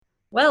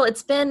Well,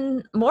 it's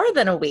been more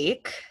than a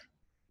week,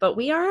 but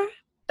we are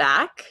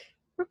back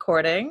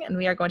recording and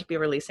we are going to be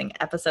releasing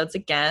episodes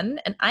again.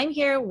 And I'm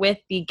here with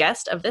the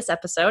guest of this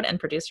episode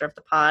and producer of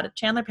the pod,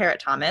 Chandler Parrott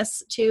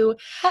Thomas, to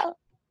Oh,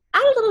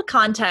 add a little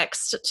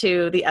context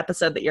to the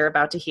episode that you're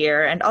about to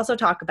hear and also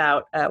talk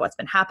about what's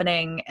been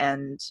happening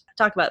and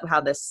talk about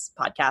how this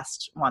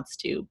podcast wants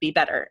to be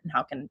better and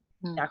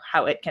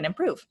how it can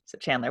improve. So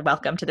Chandler,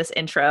 welcome to this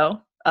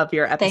intro of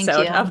your thank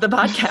episode you. of the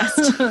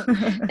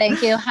podcast.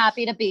 Thank you.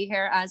 Happy to be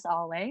here as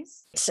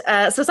always.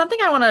 So something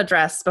I want to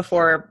address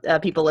before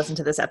people listen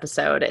to this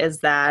episode is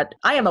that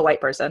I am a white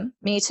person.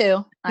 Me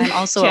too. I'm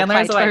also Chandler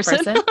a is a white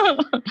person.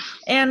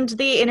 And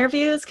the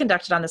interviews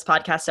conducted on this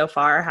podcast so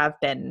far have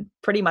been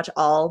pretty much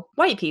all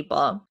white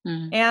people.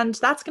 And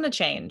that's going to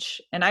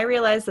change. And I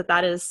realize that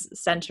that is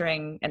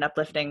centering and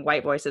uplifting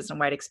white voices and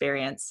white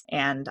experience.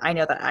 And I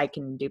know that I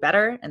can do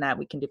better and that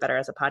we can do better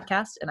as a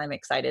podcast. And I'm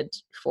excited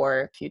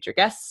for future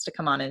guests to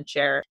come on and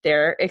share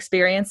their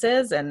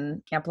experiences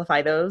and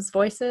amplify those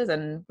voices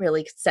and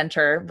really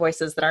center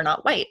voices that are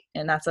not white.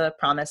 And that's a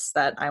promise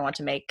that I want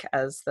to make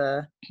as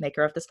the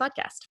maker of this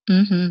podcast.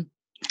 Mm-hmm.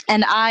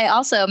 And I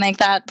also make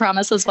that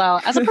promise as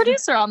well as a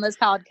producer on this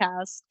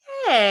podcast.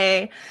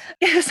 Hey,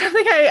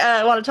 something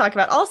I want to talk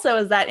about also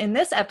is that in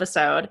this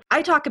episode,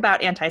 I talk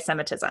about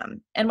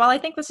anti-Semitism. And while I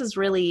think this is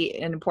really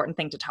an important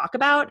thing to talk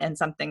about and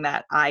something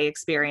that I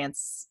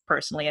experience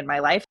personally in my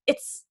life,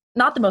 it's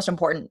not the most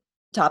important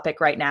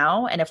topic right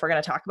now. And if we're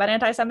going to talk about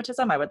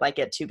anti-Semitism, I would like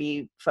it to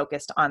be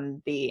focused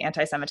on the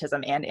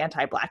anti-Semitism and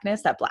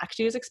anti-Blackness that Black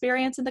Jews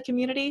experience in the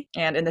community.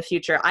 And in the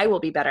future, I will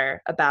be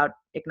better about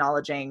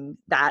acknowledging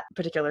that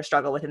particular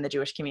struggle within the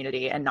Jewish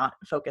community and not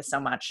focus so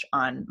much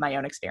on my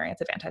own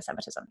experience of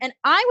anti-Semitism. And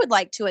I would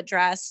like to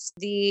address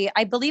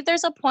I believe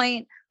there's a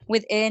point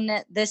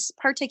within this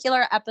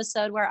particular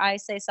episode where I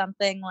say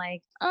something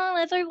like, oh,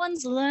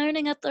 everyone's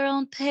learning at their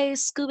own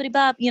pace, scoobity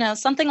bop,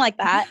 something like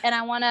that. And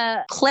I want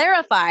to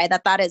clarify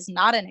that that is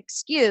not an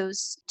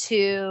excuse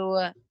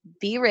to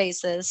be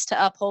racist,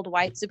 to uphold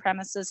white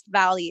supremacist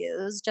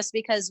values. Just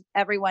because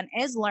everyone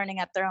is learning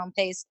at their own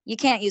pace, you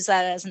can't use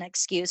that as an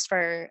excuse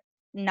for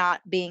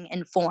not being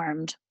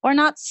informed or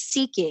not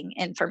seeking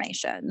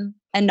information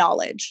and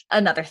knowledge.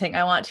 Another thing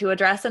I want to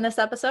address in this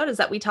episode is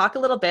that we talk a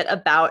little bit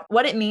about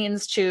what it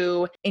means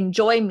to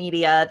enjoy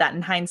media that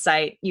in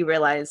hindsight you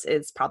realize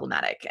is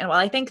problematic. And while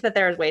I think that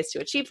there are ways to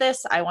achieve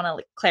this, I want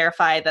to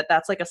clarify that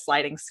that's like a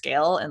sliding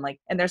scale and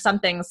there's some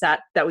things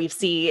that we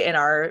see in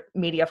our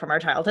media from our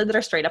childhood that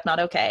are straight up not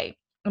okay.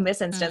 In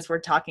this instance, we're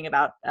talking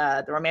about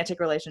the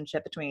romantic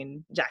relationship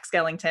between Jack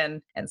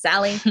Skellington and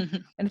Sally.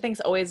 And I think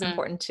it's always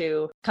important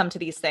to come to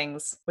these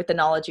things with the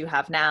knowledge you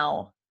have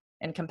now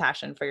and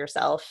compassion for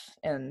yourself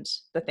and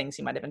the things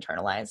you might have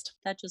internalized.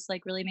 That just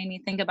really made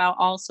me think about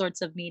all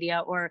sorts of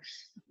media or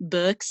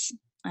books.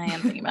 I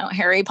am thinking about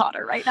Harry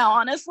Potter right now,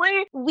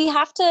 honestly. We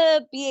have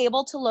to be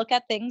able to look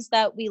at things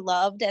that we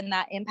loved and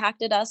that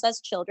impacted us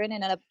as children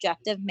in an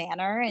objective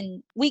manner.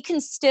 And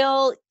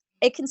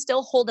it can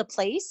still hold a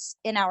place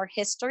in our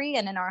history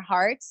and in our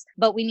hearts,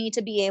 but we need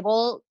to be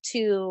able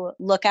to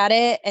look at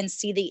it and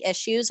see the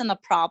issues and the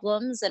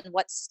problems and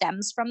what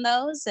stems from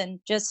those and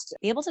just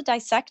be able to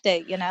dissect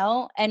it,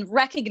 and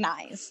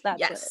recognize that.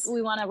 Yes.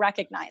 We want to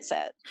recognize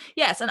it.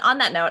 Yes. And on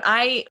that note,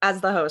 I,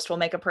 as the host, will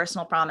make a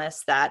personal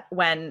promise that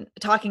when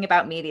talking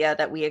about media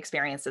that we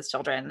experienced as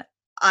children,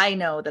 I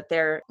know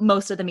that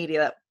most of the media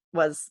that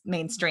was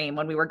mainstream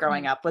when we were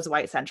growing up was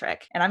white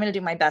centric. And I'm going to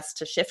do my best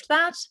to shift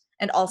that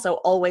and also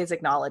always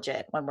acknowledge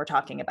it when we're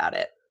talking about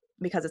it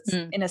because it's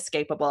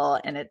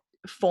inescapable and it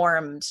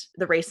formed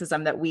the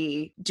racism that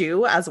we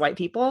do as white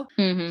people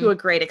to a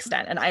great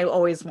extent. And I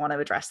always want to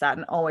address that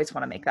and always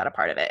want to make that a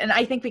part of it. And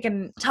I think we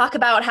can talk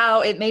about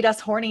how it made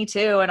us horny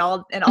too and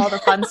all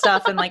the fun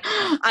stuff. And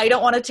I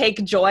don't want to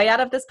take joy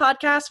out of this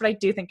podcast, but I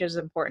do think it's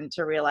important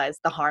to realize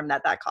the harm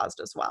that caused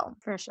as well.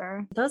 For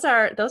sure. Those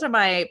are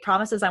my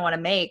promises I want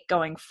to make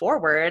going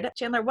forward.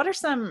 Chandler, what are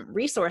some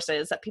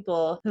resources that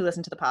people who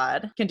listen to the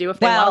pod can do if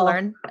they want to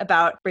learn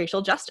about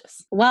racial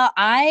justice? Well,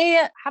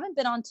 I haven't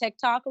been on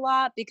TikTok a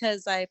lot because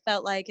I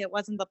felt like it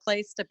wasn't the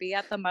place to be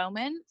at the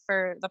moment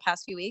for the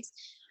past few weeks.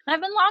 And I've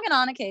been logging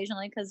on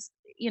occasionally because,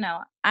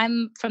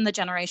 I'm from the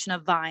generation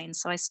of Vine,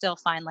 so I still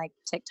find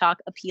TikTok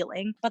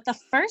appealing. But the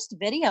first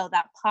video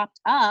that popped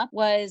up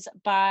was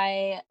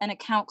by an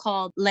account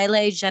called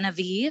Lele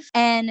Genevieve.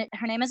 And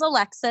her name is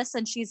Alexis,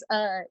 and she's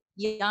a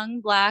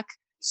young Black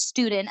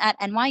student at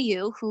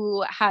NYU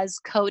who has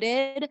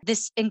coded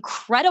this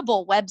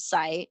incredible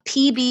website,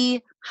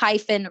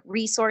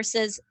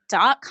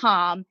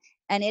 pb-resources.com.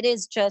 And it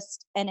is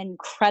just an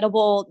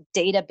incredible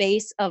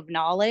database of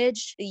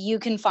knowledge. You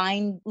can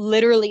find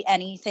literally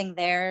anything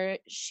there.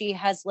 She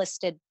has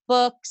listed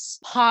books,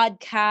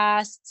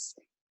 podcasts,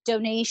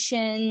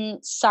 donation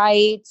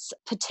sites,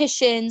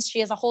 petitions.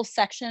 She has a whole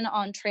section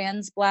on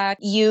trans Black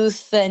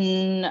youth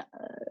and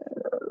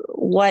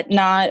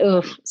whatnot.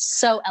 Ooh,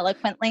 so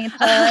eloquently put.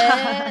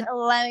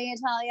 Let me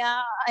tell you,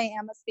 I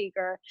am a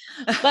speaker.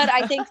 But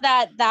I think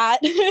that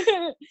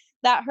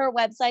that her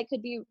website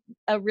could be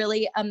a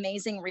really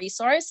amazing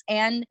resource.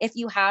 And if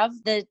you have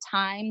the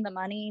time, the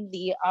money,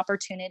 the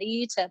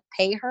opportunity to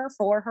pay her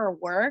for her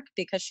work,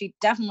 because she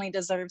definitely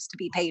deserves to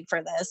be paid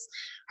for this,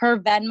 her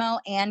Venmo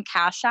and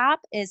Cash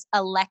App is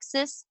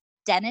Alexis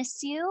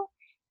Denisew,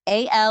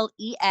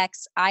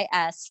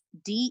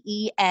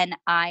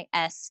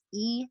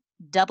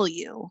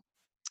 AlexisDenisew.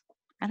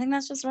 I think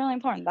that's just really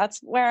important. That's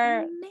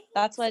what's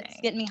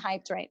getting me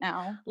hyped right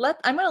now.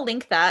 I'm going to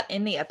link that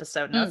in the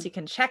episode notes. You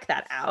can check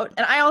that out.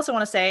 And I also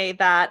want to say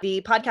that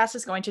the podcast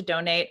is going to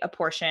donate a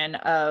portion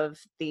of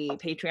the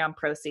Patreon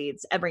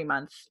proceeds every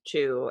month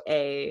to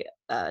a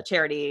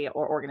charity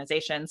or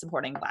organization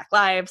supporting Black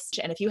lives.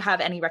 And if you have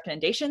any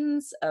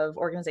recommendations of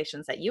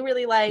organizations that you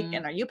really like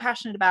and are you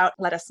passionate about,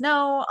 let us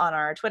know on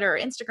our Twitter or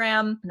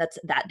Instagram. That's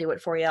that do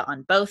it for you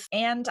on both.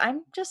 And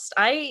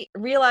I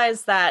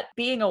realize that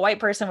being a white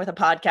person with a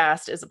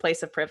podcast is a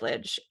place of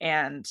privilege,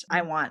 and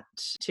I want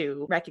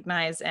to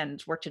recognize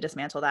and work to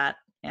dismantle that,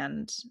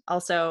 and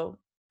also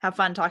have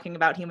fun talking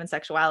about human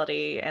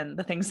sexuality and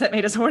the things that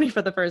made us horny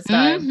for the first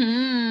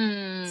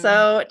time.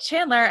 So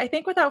Chandler, I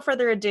think without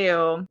further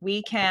ado,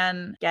 we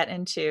can get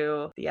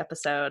into the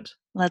episode.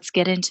 Let's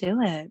get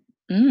into it.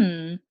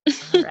 All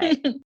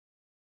right.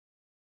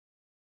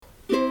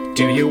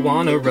 Do you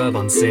want to rub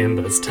on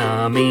Simba's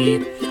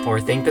tummy?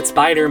 Or think that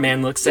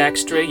Spider-Man looks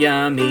extra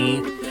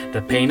yummy?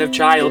 The pain of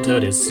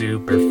childhood is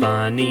super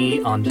funny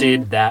on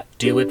Did That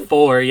Do It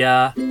For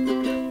Ya?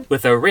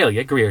 With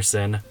Aurelia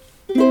Grierson.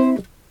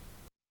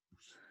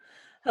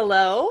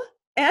 Hello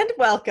and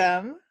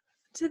welcome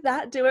to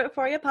That Do It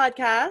For You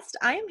podcast.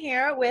 I am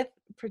here with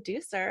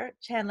producer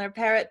Chandler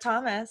Parrott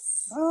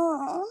Thomas.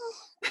 Oh.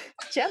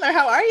 Chandler,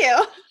 how are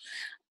you?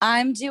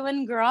 I'm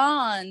doing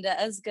grand,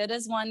 as good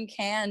as one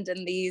can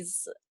in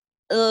these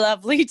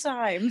lovely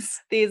times.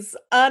 These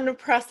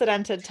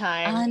unprecedented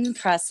times.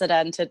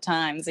 Unprecedented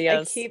times,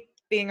 yes. I keep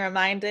being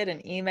reminded in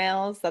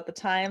emails that the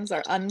times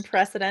are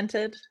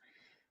unprecedented.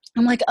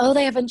 I'm like, oh,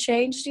 they haven't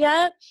changed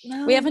yet?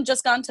 No. We haven't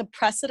just gone to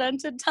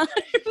precedented times?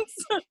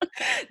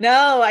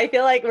 No, I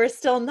feel like we're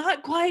still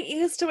not quite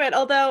used to it,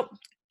 although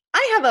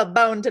I have a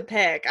bone to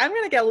pick. I'm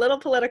going to get a little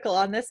political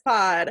on this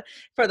pod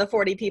for the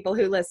 40 people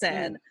who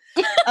listen.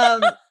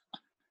 I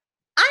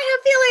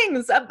have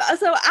feelings.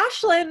 So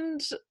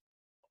Ashland,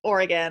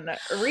 Oregon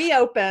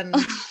reopened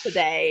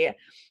today,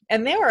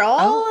 and there were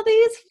all of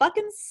these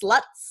fucking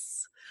sluts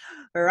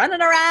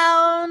running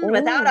around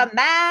without a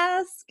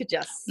mask,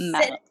 just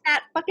sitting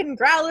at fucking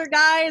growler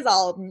guys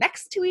all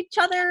next to each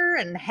other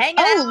and hanging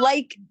out.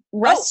 Like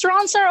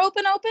restaurants are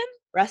open?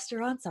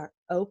 Restaurants are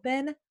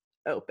open.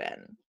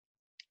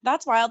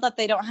 That's wild that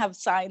they don't have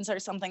signs or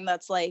something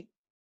that's like,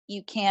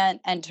 you can't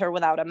enter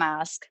without a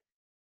mask.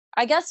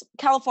 I guess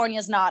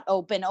California's not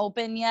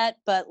open yet,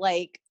 but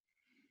like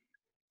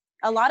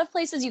a lot of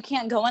places you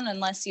can't go in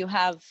unless you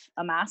have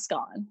a mask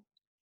on.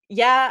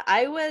 Yeah,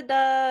 I would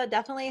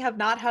definitely have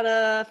not had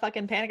a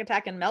fucking panic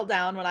attack and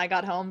meltdown when I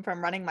got home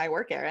from running my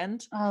work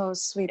errand. Oh,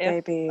 sweet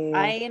baby.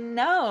 I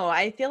know.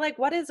 I feel like,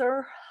 what is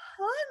wrong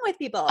with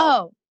people?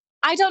 Oh,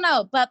 I don't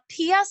know. But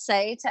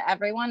PSA to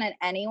everyone and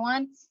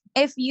anyone,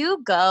 if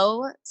you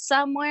go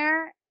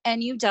somewhere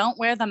and you don't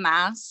wear the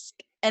mask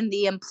and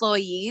the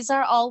employees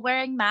are all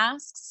wearing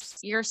masks,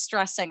 you're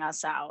stressing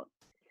us out.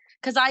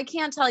 Because I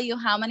can't tell you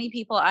how many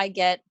people I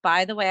get,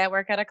 by the way, I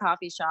work at a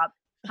coffee shop,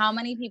 how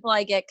many people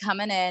I get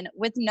coming in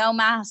with no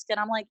mask. And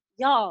I'm like,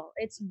 y'all,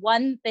 it's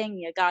one thing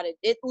you got to,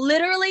 it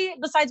literally,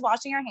 besides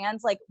washing your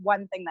hands, like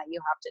one thing that you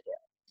have to do.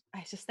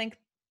 I just think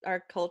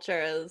our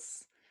culture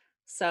is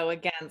so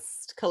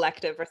against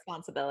collective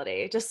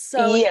responsibility. Just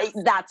so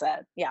that's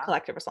it. Yeah.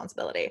 Collective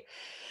responsibility.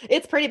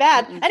 It's pretty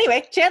bad.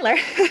 Anyway, Chandler,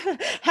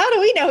 how do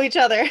we know each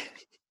other?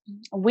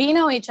 We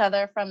know each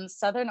other from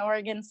Southern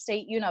Oregon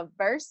State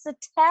University,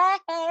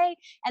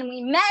 and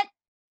we met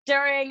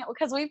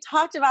because we've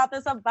talked about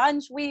this a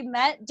bunch, we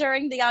met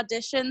during the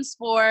auditions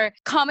for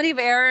Comedy of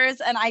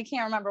Errors, and I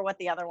can't remember what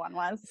the other one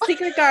was.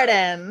 Secret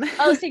Garden.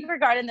 Oh,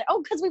 Secret Garden.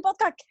 Oh, because we both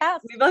got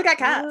cast.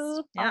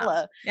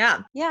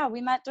 Yeah,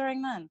 we met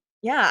during then.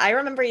 Yeah, I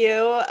remember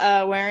you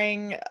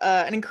wearing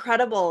an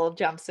incredible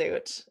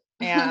jumpsuit,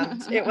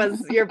 and it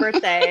was your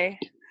birthday.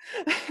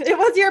 It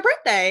was your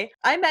birthday.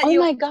 I met you.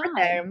 Oh my God.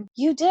 Birthday.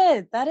 You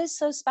did. That is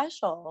so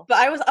special. But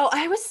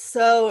I was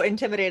so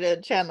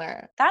intimidated,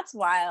 Chandler. That's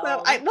wild.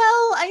 So I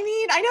know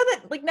that,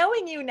 like,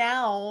 knowing you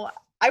now,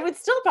 I would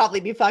still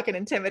probably be fucking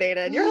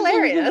intimidated. You're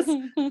hilarious.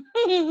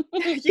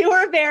 You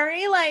were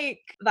very,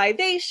 like,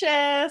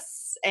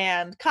 vivacious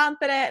and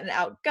confident and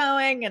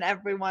outgoing, and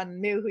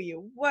everyone knew who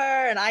you were,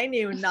 and I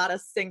knew not a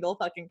single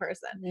fucking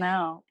person.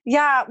 No.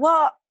 Yeah,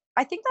 well,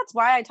 I think that's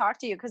why I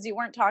talked to you, because you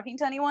weren't talking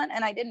to anyone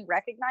and I didn't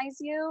recognize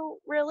you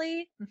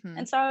really.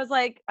 And so I was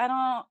like, I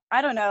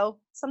don't know.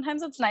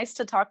 Sometimes it's nice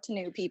to talk to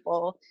new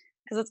people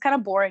because it's kind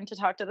of boring to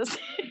talk to this.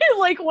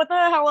 Like, what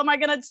the hell am I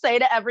going to say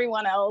to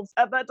everyone else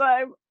at that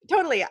time?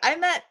 Totally. I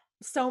met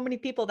so many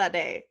people that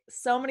day.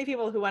 So many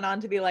people who went on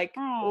to be like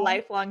Aw.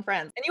 lifelong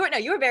friends. And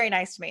you were very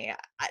nice to me.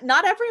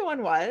 Not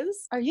everyone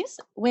was. Are you?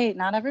 Wait,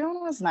 not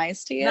everyone was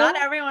nice to you? Not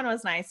everyone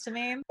was nice to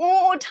me.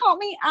 Oh, tell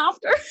me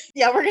after.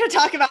 Yeah, we're gonna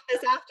talk about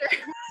this after.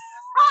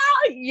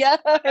 Yes.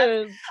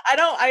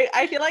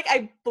 I feel like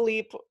I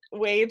bleep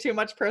way too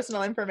much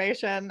personal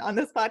information on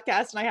this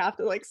podcast, and I have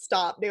to like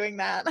stop doing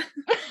that.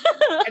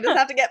 I just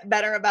have to get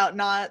better about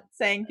not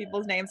saying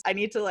people's names. I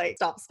need to like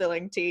stop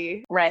spilling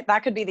tea. Right.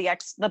 That could be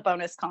the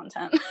bonus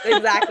content.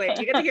 Exactly.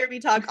 You get to hear me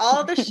talk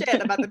all the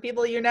shit about the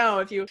people you know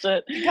if you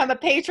become a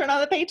patron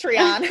on the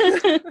Patreon.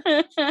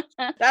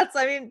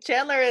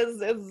 Chandler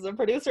is a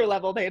producer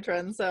level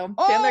patron, so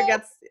Chandler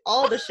gets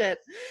all the shit.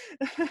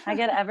 I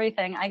get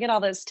everything. I get all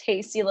those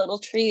tasty little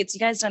treats. You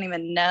guys don't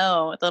even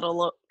know the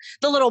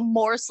little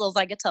morsels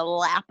I get to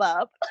lap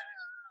up.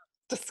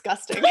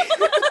 Disgusting.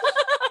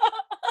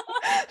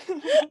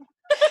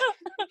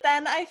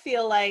 Then I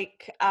feel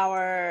like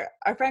our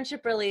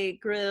friendship really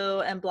grew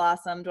and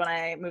blossomed when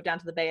I moved down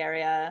to the Bay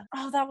Area.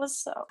 Oh, that was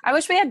so. I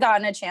wish we had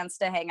gotten a chance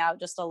to hang out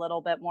just a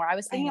little bit more. I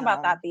was thinking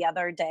about that the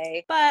other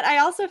day. But I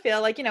also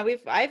feel like,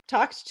 I've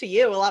talked to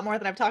you a lot more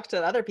than I've talked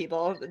to other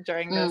people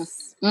during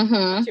this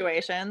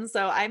situation.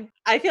 So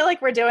I feel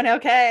like we're doing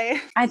okay.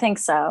 I think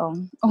so.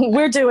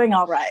 We're doing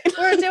all right.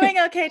 We're doing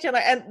okay,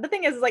 Chandler. And the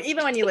thing is like,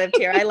 even when you lived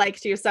here, I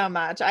liked you so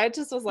much. I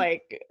just was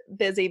like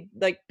busy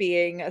like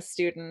being a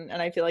student,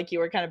 and I feel like you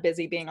were kind of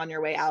busy being on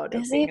your way out.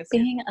 Busy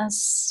being a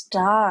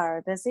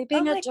star, busy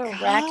being a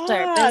director,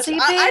 gosh. busy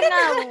being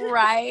a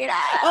writer.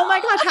 Oh my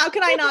gosh, how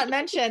could I not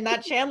mention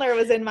that Chandler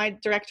was in my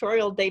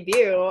directorial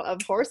debut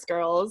of Horse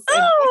Girls?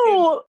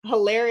 Oh!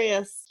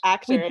 Hilarious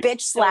actor. We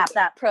bitch slapped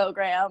that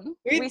program.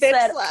 We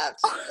bitch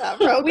slapped that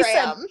program. We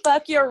said,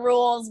 fuck your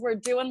rules. We're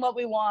doing what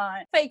we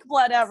want. Fake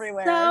blood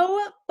everywhere.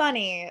 So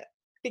funny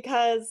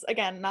because,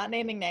 again, not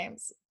naming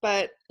names,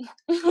 but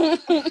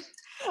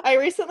I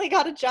recently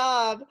got a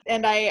job,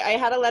 and I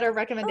had a letter of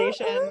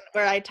recommendation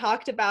where I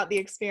talked about the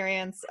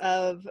experience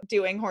of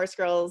doing Horse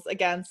Girls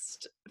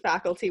against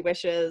faculty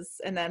wishes,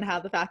 and then how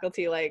the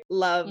faculty like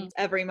loved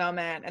every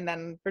moment and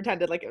then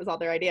pretended like it was all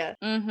their idea.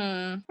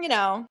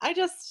 I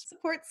just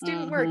support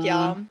student work,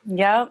 y'all.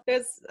 Yep.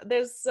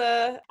 There's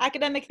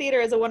academic theater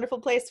is a wonderful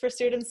place for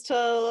students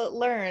to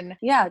learn.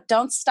 Yeah,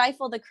 don't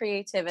stifle the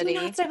creativity.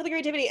 Do not stifle the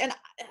creativity, and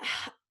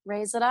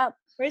raise it up.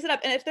 Raise it up.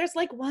 And if there's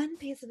like one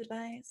piece of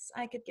advice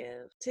I could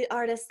give to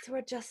artists who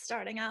are just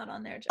starting out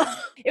on their job,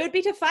 it would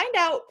be to find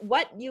out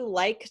what you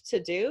like to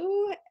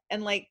do,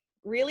 and like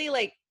really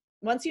like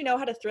once you know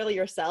how to thrill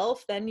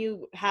yourself, then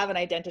you have an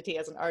identity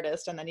as an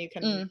artist, and then you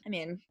can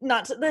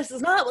this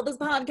is not what this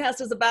podcast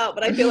is about,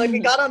 but I feel like we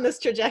got on this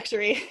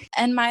trajectory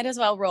and might as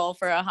well roll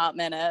for a hot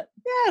minute.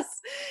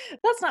 Yes,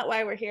 that's not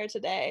why we're here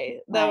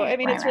today, though. I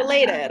mean, it's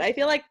related. I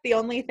feel like the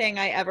only thing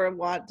I ever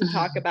want to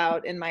talk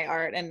about in my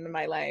art and in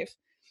my life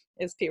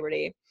is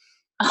puberty.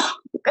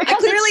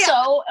 Because it's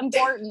so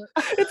important.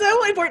 It's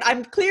so important.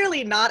 I'm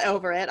clearly not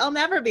over it. I'll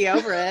never be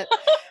over it.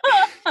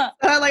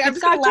 It's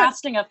got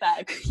lasting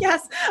effects.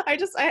 Yes.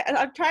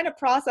 I'm trying to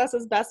process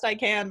as best I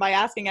can by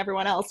asking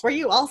everyone else, were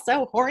you all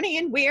so horny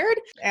and weird?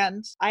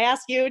 And I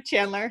ask you,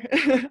 Chandler,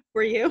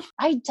 were you?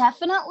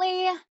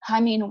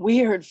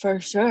 Weird for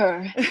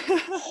sure.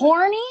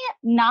 Horny,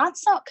 not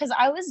so, because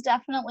I was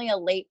definitely a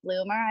late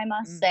bloomer, I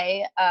must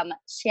say,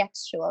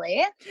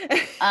 sexually.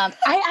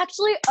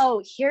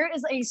 Here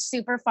is a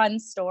super fun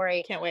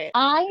story. Can't wait.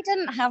 I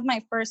didn't have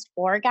my first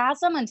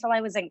orgasm until I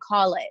was in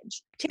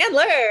college.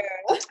 Chandler!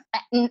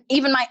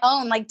 Even my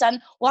own, I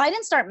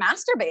didn't start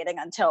masturbating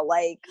until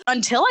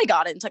I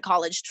got into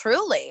college,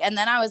 truly. And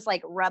then I was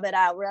like, rub it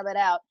out.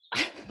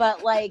 But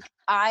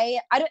I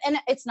don't, and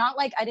it's not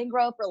like I didn't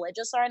grow up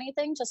religious or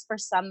anything, just for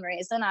some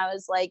reason, I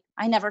was like,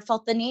 I never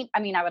felt the need.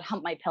 I mean, I would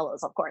hump my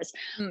pillows, of course,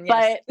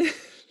 yes. But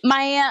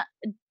my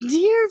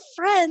dear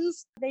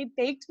friends, they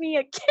baked me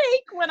a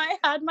cake when I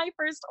had my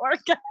first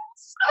orgasm.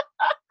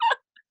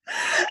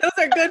 Those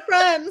are good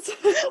friends.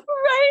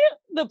 Right?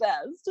 The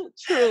best.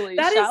 Truly.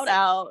 Shout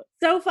out.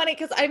 So funny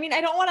because I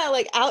don't want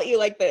to out you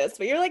like this,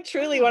 but you're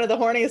truly one of the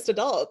horniest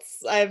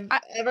adults I've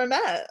ever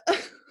met.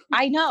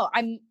 I know.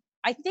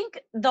 I think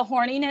the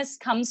horniness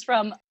comes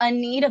from a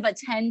need of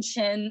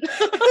attention.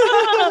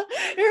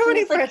 You're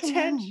horny for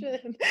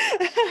attention.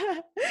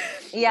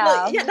 Yeah.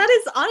 Well, yeah, that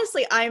is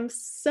honestly, I'm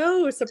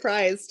so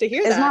surprised to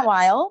hear that. Isn't that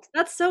wild?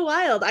 That's so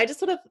wild. I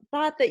just would have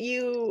thought that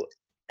you,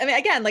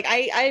 again,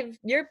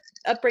 your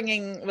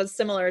upbringing was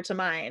similar to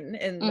mine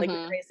in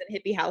recent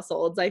hippie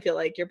households. I feel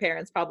like your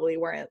parents probably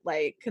weren't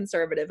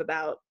conservative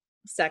about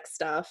sex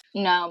stuff.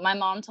 No, my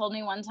mom told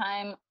me one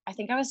time, I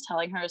think I was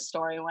telling her a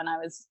story when I'm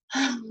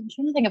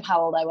trying to think of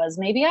how old I was.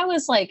 Maybe I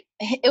was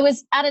it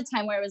was at a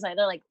time where it was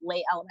either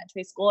late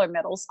elementary school or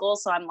middle school.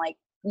 So I'm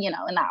in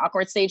that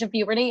awkward stage of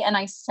puberty. And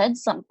I said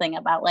something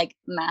about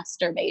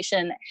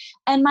masturbation.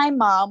 And my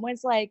mom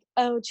was like,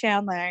 oh,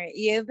 Chandler,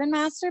 you've been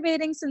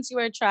masturbating since you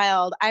were a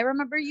child. I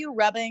remember you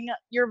rubbing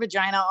your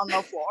vagina on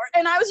the floor.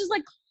 And I was just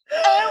like,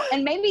 oh,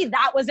 and maybe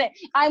that was it.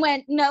 I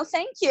went, no,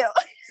 thank you.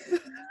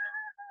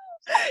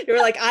 You were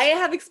like, I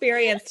have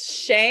experienced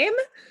shame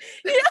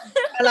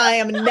and I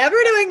am never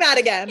doing that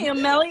again.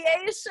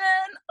 Humiliation.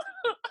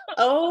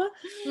 Oh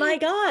my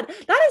God.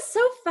 That is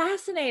so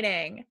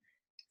fascinating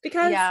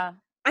because Yeah.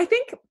 I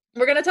think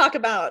we're going to talk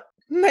about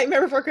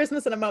Nightmare Before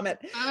Christmas in a moment,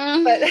 but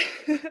I'm going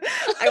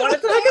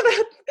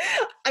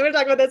to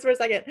talk about this for a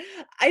second.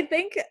 I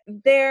think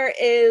there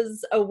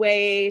is a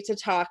way to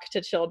talk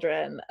to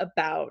children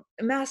about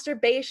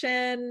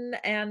masturbation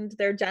and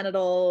their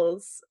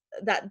genitals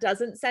that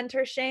doesn't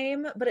center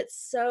shame, but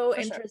it's so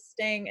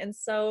interesting and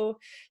so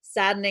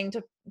saddening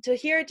to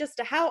hear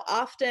just how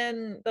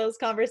often those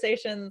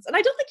conversations, and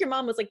I don't think your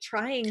mom was like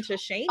trying to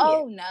shame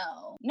you.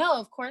 No,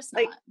 of course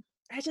not. Like,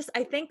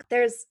 I think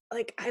there's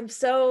like, I'm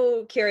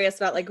so curious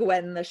about like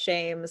when the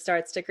shame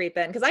starts to creep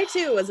in. Cause I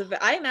too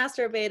I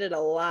masturbated a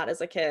lot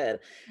as a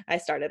kid. I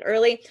started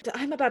early.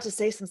 I'm about to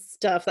say some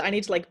stuff that I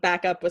need to like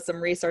back up with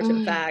some research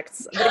and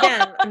facts. But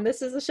again,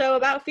 this is a show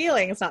about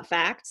feelings, not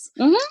facts.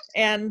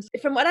 And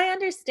from what I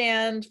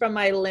understand from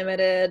my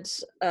limited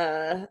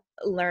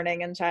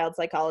learning in child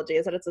psychology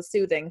is that it's a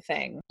soothing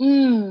thing.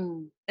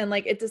 And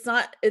like, there's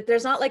not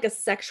like a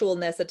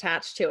sexualness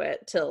attached to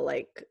it till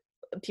like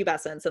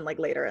pubescence and like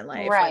later in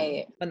life,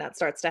 right, when that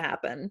starts to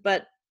happen.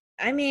 But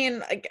I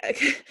mean,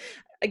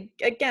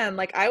 again,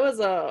 like I was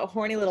a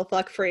horny little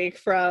fuck freak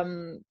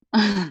from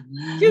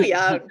too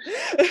young.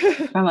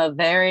 From a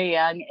very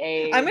young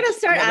age. I'm gonna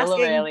start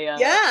asking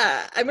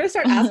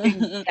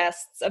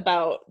guests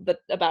about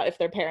if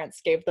their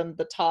parents gave them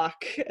the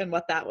talk and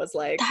what that was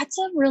like. That's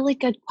a really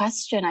good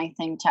question, I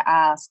think, to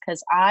ask,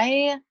 because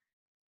I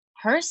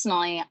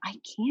personally, I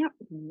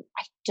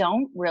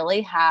don't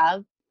really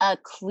have a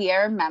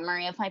clear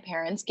memory of my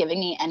parents giving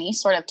me any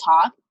sort of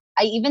talk.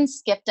 I even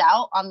skipped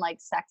out on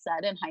like sex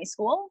ed in high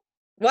school.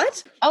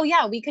 What? Oh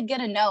yeah, we could get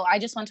a no. I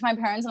just went to my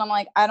parents and I'm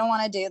like, I don't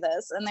want to do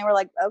this. And they were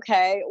like,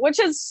 okay, which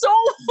is so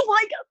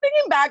like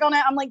thinking back on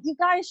it, I'm like, you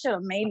guys should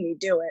have made me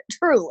do it.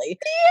 Truly.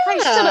 Yeah. I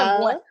should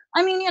have.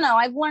 I mean,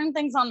 I've learned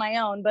things on my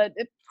own, but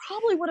it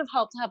probably would have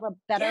helped to have a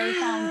better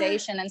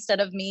foundation instead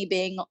of me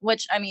being,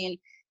 which I mean,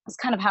 it's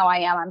kind of how I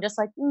am. I'm just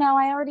like, no,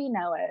 I already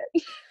know it.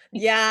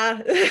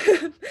 Yeah,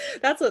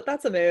 that's a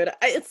mood.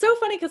 It's so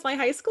funny because my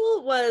high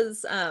school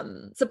was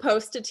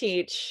supposed to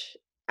teach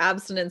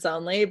abstinence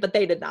only, but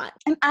they did not.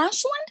 In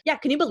Ashland? Yeah,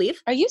 can you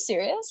believe? Are you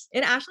serious?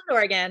 In Ashland,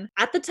 Oregon,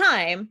 at the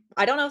time,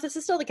 I don't know if this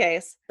is still the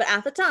case, but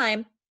at the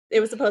time,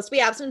 it was supposed to be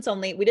abstinence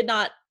only. We did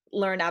not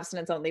learn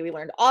abstinence only. We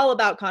learned all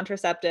about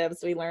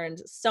contraceptives. We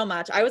learned so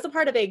much. I was a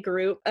part of a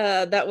group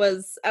that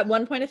was at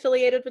one point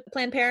affiliated with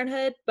Planned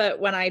Parenthood, but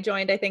when I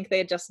joined, I think they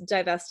had just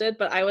divested,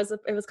 but it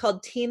was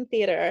called Teen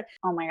Theater.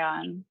 Oh my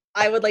God.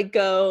 I would like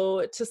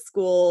go to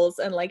schools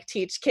and like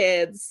teach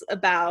kids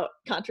about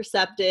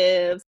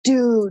contraceptives.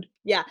 Dude.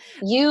 Yeah.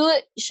 You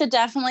should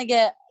definitely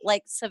get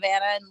like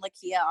Savannah and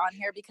Lakia on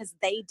here because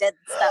they did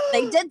stuff.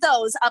 They did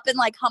those up in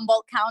like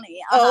Humboldt County.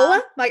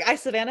 Oh, like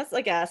Savannah's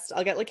a guest.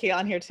 I'll get Lakia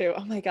on here too.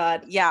 Oh my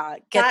God. Yeah.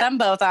 Get them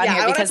both on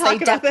here because they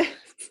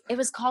it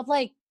was called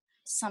like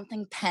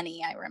something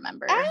Penny. I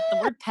remember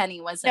the word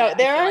Penny was in it.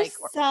 There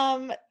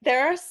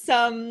are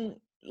some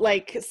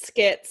like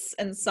skits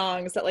and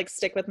songs that like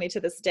stick with me to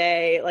this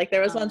day. Like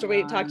there was ones where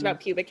we talked about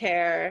pubic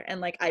hair and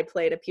like I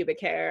played a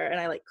pubic hair and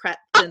I like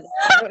crept and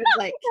I was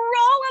like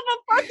role of a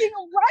fucking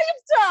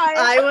lifetime.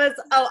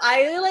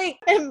 I like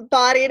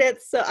embodied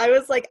it, so I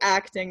was like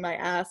acting my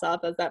ass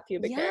off as that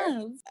pubic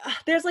hair.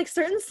 There's like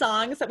certain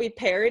songs that we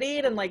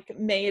parodied and like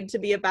made to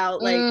be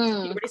about like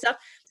puberty stuff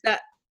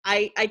that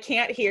I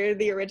can't hear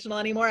the original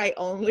anymore. I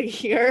only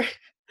hear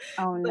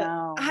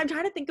no. I'm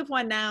trying to think of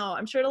one now.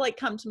 I'm sure it'll like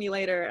come to me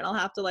later and I'll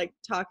have to like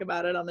talk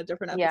about it on a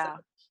different episode. Yeah.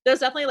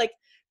 There's definitely like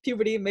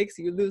puberty makes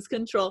you lose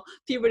control.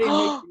 Puberty makes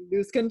you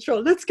lose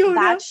control. Let's go.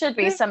 That should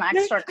be some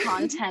extra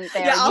content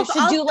there. Yeah, you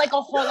should do like a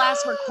whole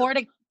ass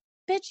recording.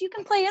 Bitch, you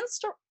can play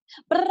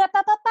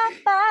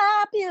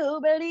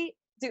puberty.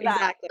 Do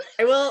that.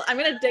 Exactly. I'm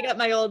gonna dig up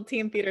my old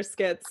teen theater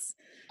skits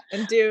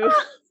and do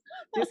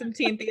some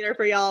teen theater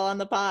for y'all on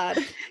the pod.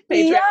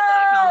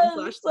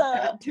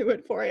 Patreon.com/do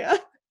it for you.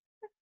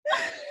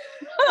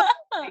 Oh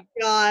my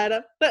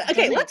God. But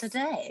okay,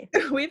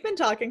 we've been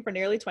talking for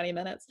nearly 20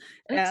 minutes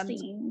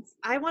and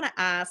I want to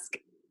ask,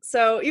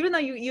 so even though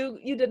you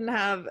didn't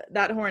have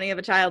that horny of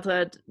a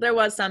childhood, there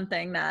was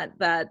something that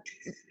did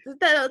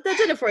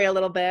it for you a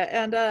little bit,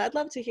 and I'd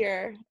love to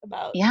hear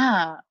about.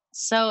 Yeah.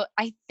 So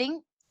I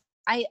think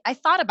I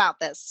thought about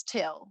this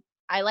too.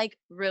 I like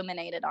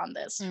ruminated on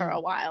this for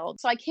a while.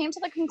 So I came to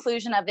the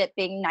conclusion of it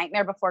being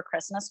Nightmare Before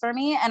Christmas for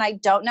me. And I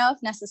don't know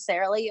if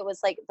necessarily it was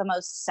like the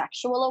most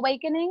sexual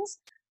awakenings,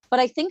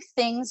 but I think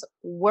things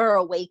were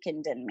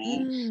awakened in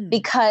me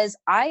because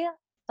I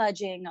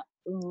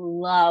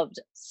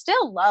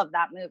still love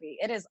that movie.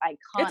 It is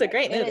iconic. It's a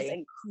great movie. It is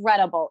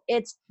incredible.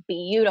 It's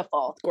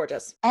beautiful. It's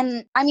gorgeous.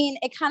 And I mean,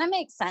 it kind of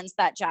makes sense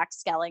that Jack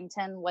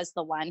Skellington was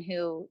the one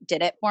who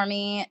did it for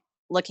me,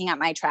 looking at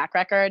my track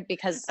record,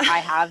 because I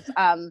have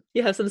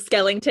you have some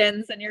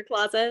Skellingtons in your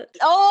closet.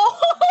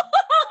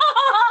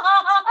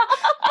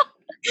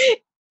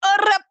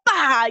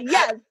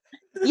 Yes.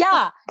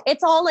 Yeah,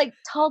 it's all like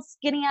tall,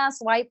 skinny ass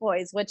white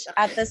boys, which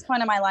at this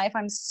point in my life,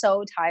 I'm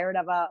so tired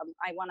of. I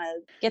want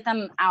to get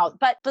them out,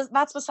 but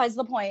that's besides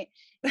the point.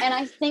 And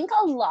I think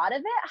a lot of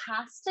it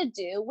has to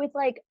do with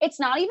like, it's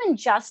not even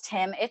just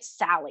him, it's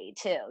Sally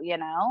too, you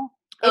know?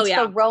 Oh, It's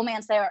yeah. the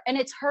romance there, and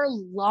it's her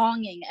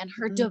longing and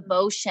her Mhm.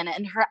 devotion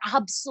and her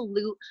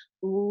absolute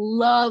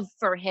love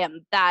for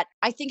him. That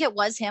I think it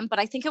was him, but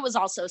I think it was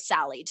also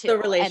Sally too. The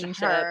And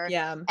relationship, her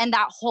yeah. and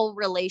that whole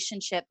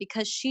relationship,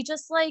 because she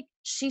just like,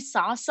 she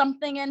saw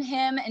something in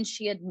him and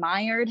she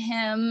admired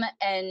him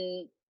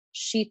and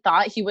she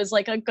thought he was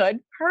like a good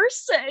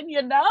person,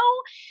 you know,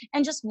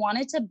 and just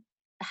wanted to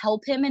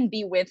help him and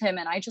be with him.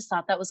 And I just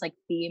thought that was like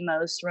the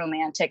most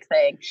romantic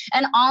thing.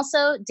 And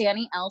also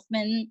Danny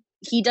Elfman,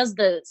 he does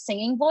the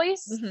singing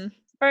voice Mhm.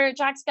 for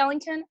Jack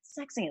Skellington.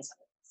 Sexy as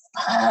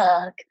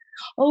fuck.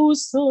 Oh,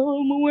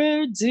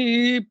 somewhere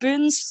deep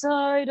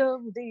inside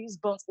of these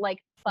bones. Like,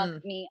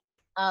 fuck me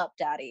up,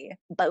 daddy.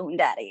 Bone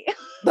daddy.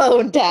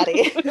 Bone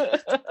daddy.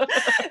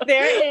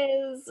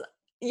 There is,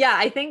 yeah,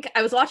 I think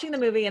I was watching the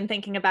movie and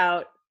thinking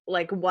about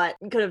like what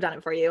could have done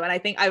it for you. And I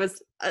think I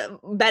was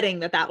betting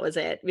that that was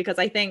it, because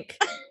I think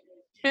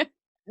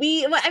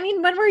I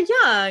mean, when we're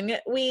young,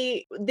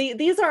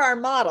 these are our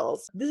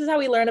models. This is how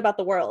we learn about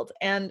the world.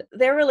 And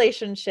their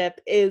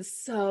relationship is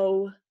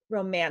so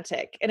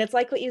romantic. And it's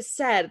like what you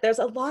said, there's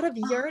a lot of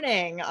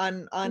yearning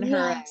on her end.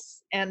 Yes.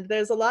 And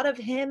there's a lot of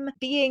him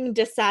being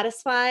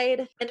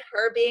dissatisfied and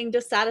her being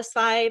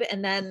dissatisfied.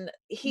 And then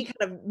he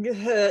kind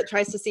of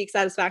tries to seek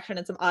satisfaction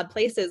in some odd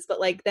places, but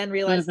like then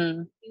realizes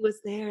Mhm. he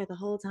was there the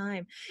whole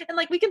time. And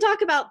like we can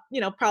talk about,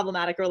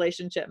 problematic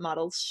relationship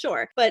models,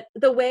 sure. But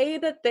the way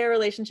that their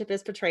relationship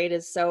is portrayed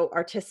is so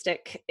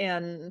artistic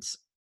and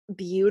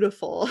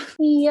beautiful.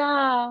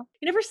 Yeah.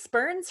 He never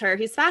spurns her.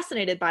 He's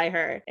fascinated by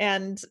her.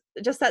 And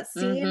just that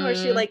scene where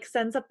she Mhm. like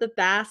sends up the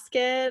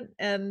basket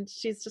and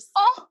she's just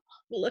Oh,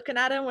 looking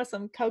at him with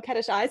some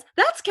coquettish eyes.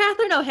 That's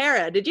Catherine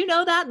O'Hara. Did you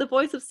know that the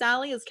voice of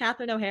Sally is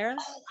Catherine O'Hara?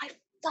 oh, I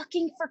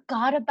fucking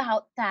forgot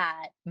about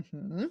that.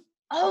 Mm-hmm.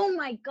 Oh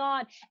my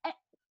god.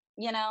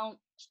 You know,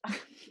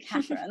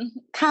 Catherine.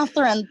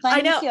 Catherine,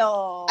 I thank know.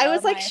 you. I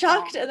was like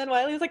shocked, and then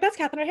Wiley was like, "That's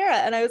Catherine O'Hara,"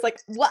 and I was like,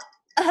 "What?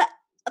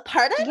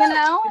 Pardon?" You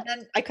know, And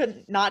then I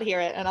couldn't not hear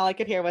it, and all I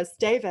could hear was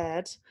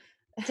David.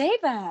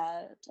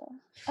 David.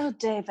 Oh,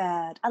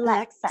 David.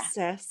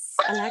 Alexis.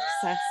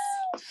 Alexis.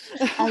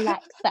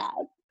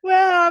 Alexis.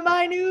 Where are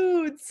my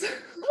nudes?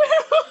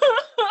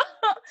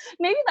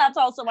 Maybe that's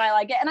also why I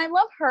like it. And I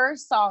love her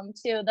song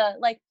too. The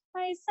like,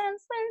 I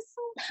sense there's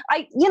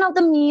some,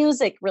 the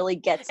music really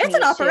gets me. It's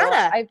an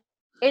operetta.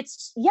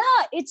 It's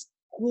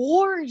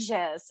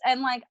gorgeous.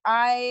 And like,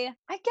 I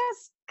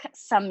guess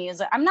some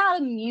music, I'm not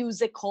a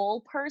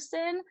musical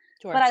person,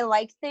 Sure. but I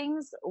like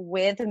things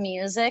with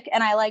music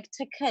and I like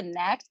to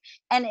connect.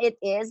 And it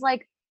is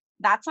like,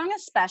 that song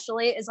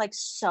especially is like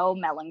so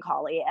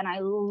melancholy, and I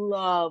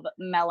love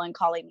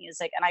melancholy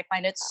music, and I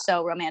find it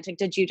so romantic.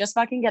 Did you just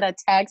fucking get a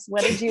text?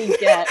 What did you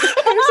get?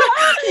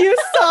 You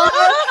saw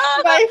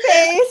my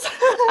face.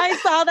 I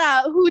saw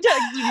that. Who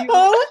texted you?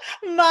 Oh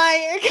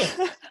my!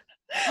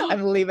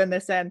 I'm leaving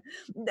this in.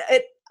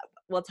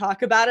 We'll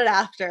talk about it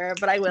after,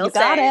 but I will You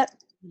got say, it.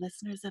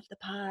 listeners of the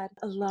pod,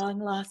 a long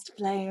lost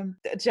flame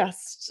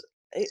just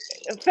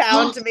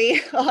found me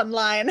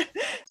online.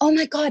 Oh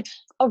my god,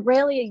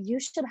 Aurelia, you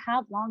should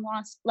have long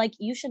lost, like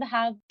you should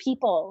have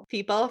people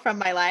from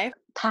my life,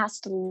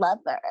 past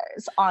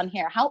lovers on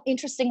here. How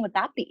interesting would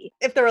that be?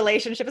 if the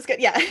relationship is good?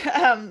 Yeah.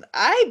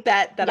 I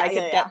bet that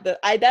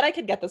I bet I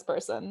could get this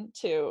person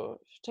to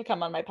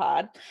come on my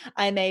pod.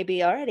 I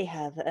maybe already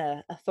have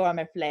a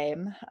former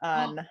flame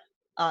on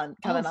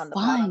coming on the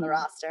pod on the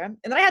roster. And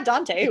then I had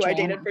Dante, who I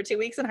dated for 2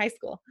 weeks in high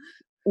school.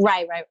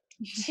 Right.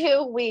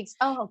 2 weeks.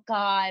 Oh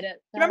God.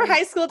 Remember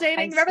high school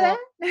dating? Remember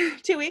that?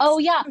 2 weeks? Oh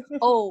yeah.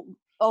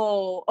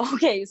 Oh,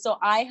 okay. So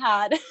I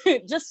had,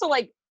 just to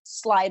like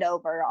slide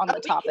over on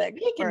the topic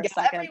we can for a get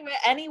second.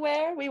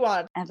 Anywhere we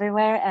want.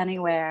 Everywhere,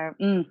 anywhere.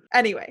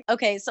 Anyway.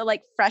 Okay, so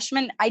like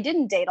freshman, I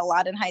didn't date a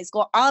lot in high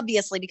school,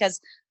 obviously, because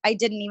I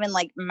didn't even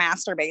like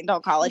masturbate until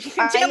college.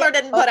 Taylor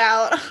didn't put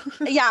out.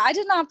 Yeah, I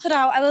did not put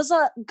out. I was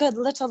a good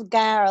little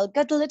girl,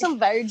 good little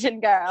virgin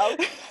girl.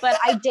 But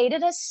I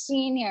dated a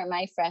senior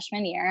my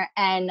freshman year,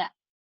 and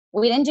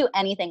we didn't do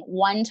anything.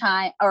 One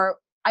time, or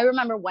I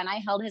remember when I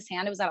held his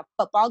hand, it was at a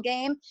football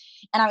game,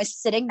 and I was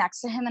sitting next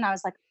to him, and I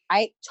was like,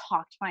 I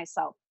talked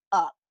myself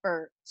up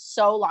for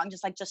so long,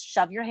 just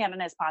shove your hand in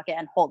his pocket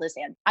and hold his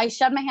hand. I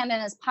shoved my hand in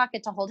his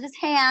pocket to hold his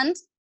hand.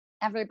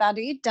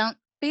 Everybody, don't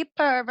be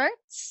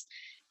perverts.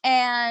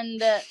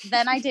 And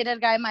then I dated a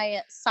guy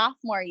my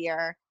sophomore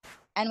year,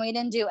 and we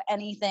didn't do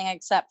anything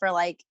except for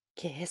like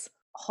kiss,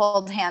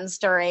 hold hands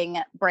during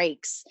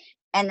breaks.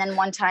 And then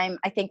one time,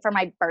 I think for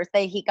my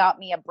birthday, he got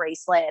me a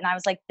bracelet. And I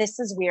was like, this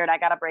is weird. I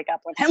got to break up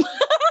with him.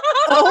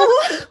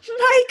 Oh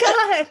my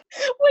God.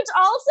 Which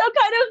also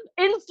kind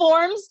of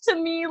informs to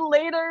me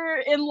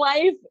later in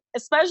life,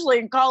 especially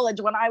in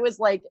college, when I was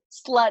like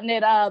slutting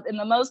it up in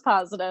the most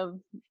positive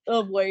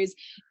of ways.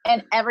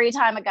 And every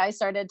time a guy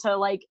started to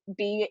like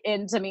be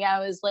into me, I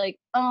was like,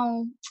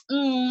 oh,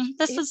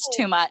 this is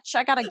too much.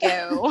 I got to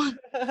go.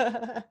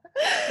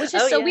 Which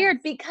is weird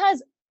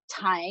because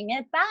tying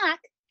it back,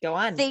 go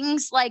on.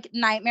 Things like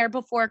Nightmare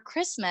Before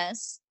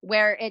Christmas,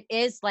 where it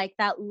is like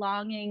that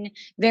longing,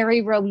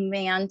 very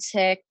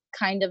romantic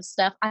kind of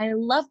stuff. I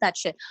love that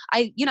shit.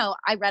 I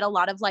read a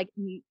lot of like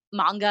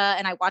manga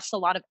and I watched a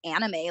lot of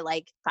anime.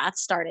 Like that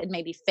started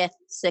maybe 5th,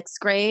 6th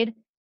grade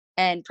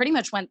and pretty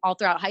much went all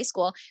throughout high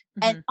school.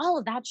 And all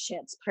of that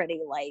shit's pretty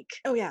like,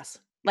 oh yes,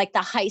 like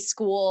the high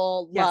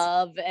school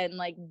love and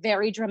like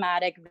very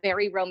dramatic,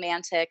 very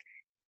romantic.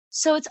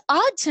 So it's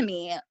odd to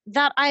me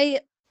that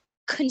I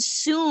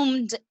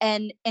consumed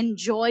and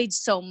enjoyed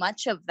so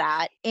much of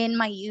that in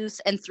my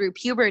youth and through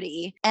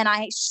puberty, and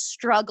I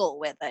struggle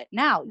with it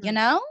now, you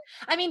know?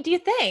 I mean, do you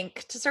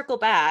think, to circle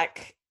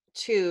back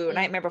to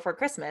Nightmare Before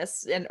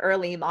Christmas and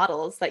early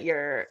models that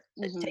you're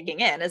taking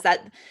in, is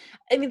that,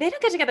 I mean, they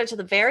don't get together to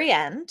the very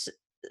end.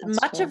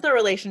 That's much true. of the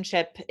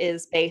relationship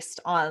is based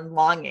on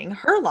longing,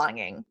 her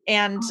longing,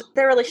 and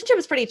their relationship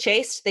is pretty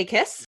chaste. They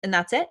kiss and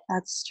that's it.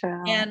 That's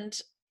true.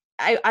 And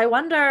I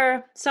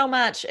wonder so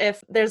much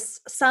if there's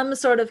some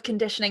sort of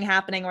conditioning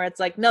happening where it's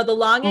like, no, the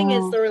longing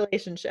is the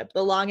relationship.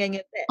 The longing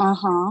is it.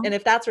 And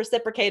if that's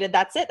reciprocated,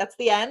 that's it. That's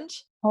the end.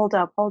 Hold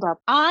up.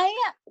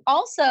 I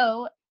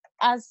also,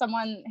 as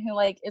someone who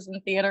like is in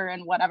theater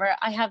and whatever,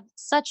 I have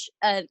such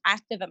an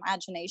active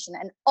imagination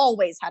and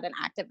always had an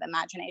active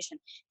imagination,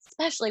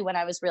 especially when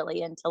I was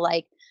really into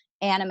like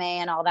anime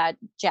and all that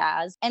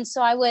jazz. And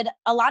so I would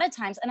a lot of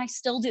times, and I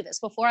still do this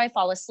before I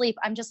fall asleep,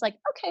 I'm just like,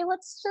 okay,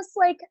 let's just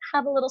like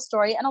have a little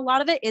story. And a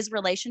lot of it is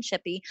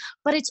relationshipy,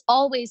 but it's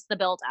always the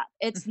build up.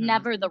 It's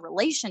never the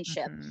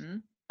relationship.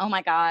 Oh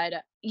my God.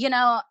 You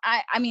know,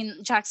 I mean,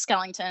 Jack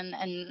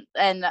Skellington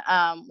and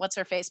what's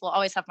her face will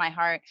always have my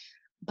heart.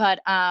 But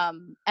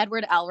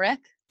Edward Elric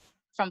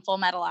from Full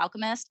Metal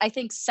Alchemist, I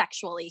think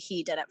sexually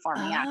he did it for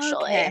me,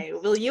 actually. Okay.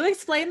 Will you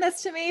explain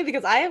this to me?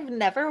 Because I have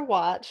never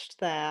watched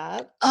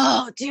that.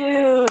 Oh,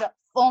 dude.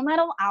 Full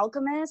Metal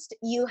Alchemist,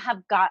 you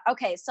have got,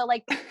 okay, so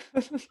like,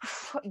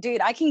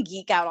 dude, I can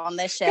geek out on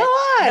this shit. Go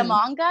on. The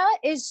manga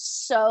is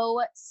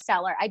so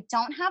stellar. I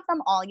don't have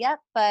them all yet,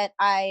 but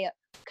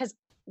because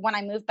when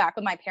I moved back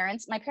with my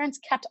parents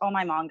kept all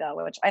my manga,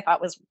 which I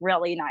thought was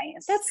really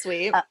nice. That's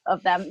sweet.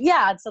 Of them.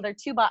 Yeah. So they're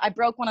I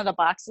broke one of the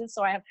boxes,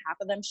 so I have half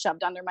of them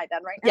shoved under my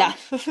bed right now.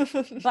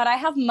 Yeah. But I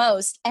have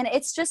most, and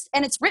it's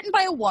written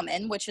by a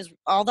woman, which is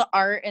all the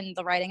art and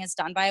the writing is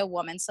done by a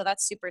woman. So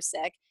that's super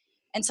sick.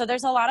 And so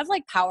there's a lot of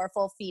like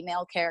powerful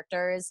female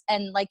characters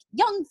and like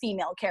young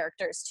female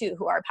characters too,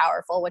 who are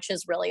powerful, which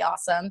is really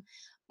awesome.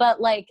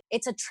 But like,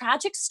 it's a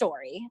tragic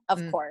story,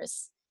 of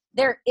course.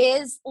 There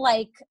is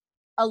like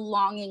a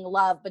longing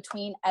love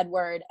between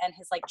Edward and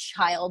his like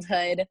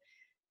childhood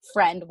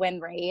friend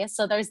Winry.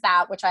 So there's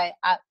that, which I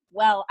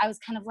was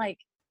kind of like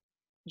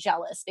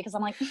jealous because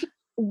I'm like,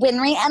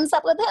 Winry ends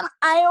up with him.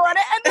 I want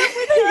to end up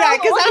with him. Yeah,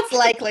 because that's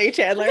likely,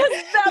 Chandler.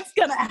 That's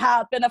gonna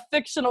happen. A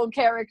fictional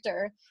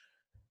character,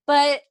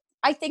 but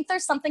I think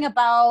there's something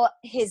about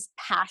his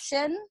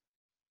passion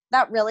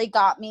that really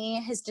got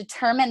me. His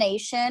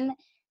determination.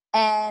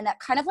 And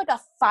kind of like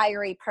a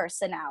fiery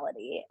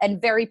personality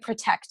and very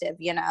protective,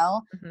 you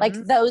know, like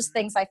those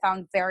things I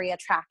found very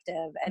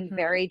attractive and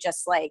very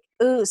just like,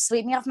 ooh,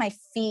 sweep me off my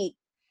feet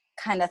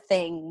kind of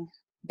thing,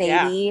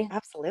 baby. Yeah,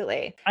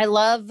 absolutely. I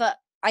love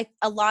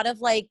a lot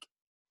of like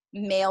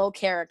male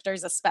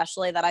characters,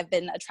 especially that I've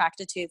been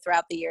attracted to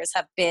throughout the years,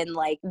 have been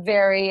like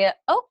very,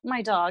 oh,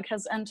 my dog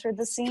has entered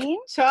the scene.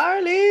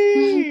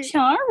 Charlie.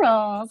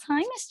 Charles.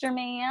 Hi, Mr.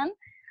 Man.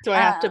 Do I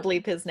have to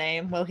bleep his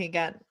name? Will he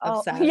get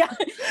upset? Yeah,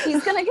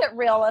 he's going to get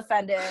real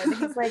offended.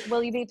 He's like,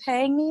 will you be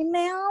paying me,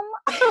 ma'am?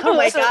 Oh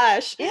my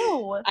gosh.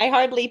 Ew. I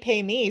hardly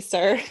pay me,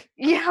 sir.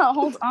 Yeah,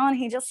 hold on.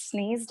 He just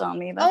sneezed on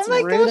me. That's oh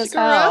my rude gosh, as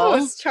hell.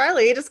 gross.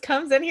 Charlie just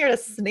comes in here to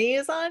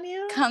sneeze on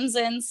you? Comes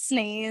in,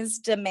 sneeze,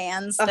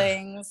 demands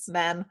things.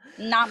 Man.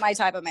 Not my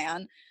type of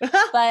man.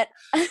 But,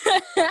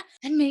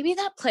 and maybe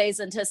that plays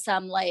into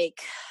some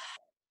like,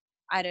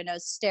 I don't know,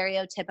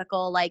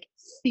 stereotypical, like,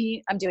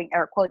 I'm doing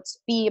air quotes,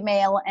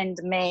 female and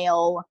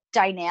male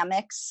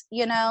dynamics,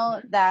 you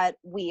know, that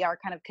we are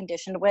kind of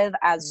conditioned with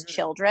as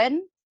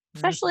children.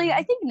 Especially,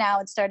 I think now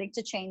it's starting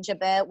to change a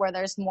bit where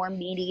there's more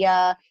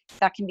media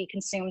that can be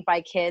consumed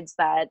by kids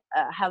that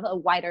have a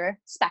wider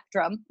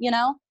spectrum, you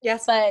know?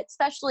 Yes. But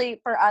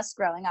especially for us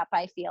growing up,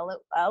 I feel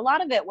a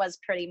lot of it was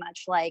pretty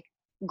much like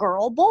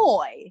girl,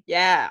 boy.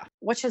 Yeah.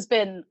 Which has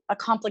been a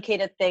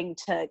complicated thing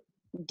to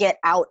get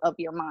out of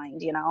your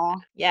mind, you know?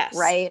 Yes.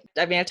 Right?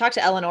 I mean, I talked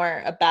to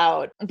Eleanor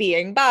about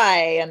being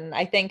bi, and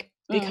I think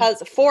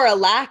because for a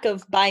lack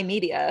of bi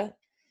media,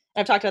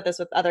 I've talked about this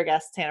with other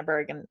guests, Hannah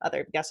Berg and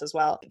other guests as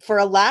well. For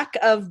a lack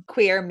of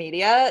queer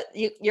media,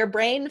 your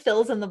brain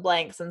fills in the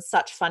blanks in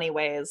such funny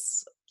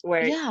ways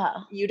where Yeah.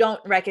 you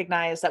don't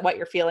recognize that what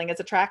you're feeling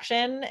is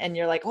attraction, and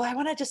you're like, oh, I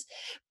want to just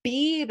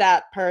be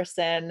that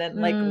person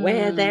and like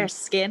wear their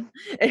skin.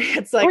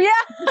 It's like,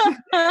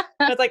 yeah.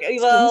 it's like,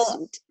 Skin well,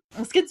 suit.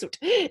 skin suit.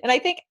 And I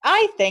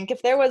think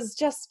if there was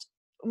just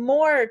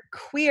more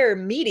queer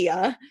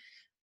media,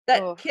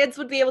 that Oh, kids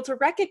would be able to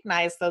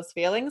recognize those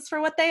feelings for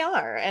what they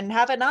are and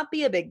have it not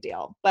be a big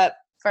deal. But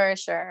for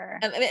sure.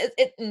 I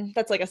mean,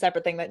 that's like a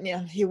separate thing that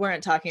you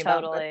weren't talking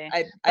Totally.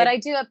 about. But I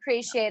do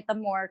appreciate the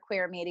more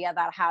queer media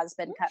that has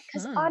been cut.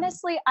 Because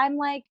honestly, I'm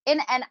like,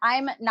 and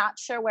I'm not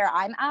sure where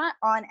I'm at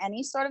on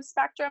any sort of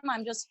spectrum.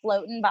 I'm just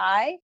floating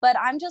by. But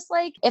I'm just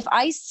like, if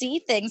I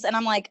see things and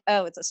I'm like,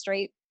 oh, it's a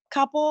straight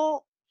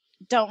couple,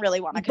 don't really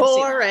want to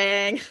consume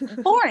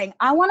it. Boring.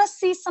 I want to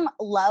see some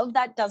love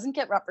that doesn't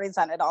get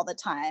represented all the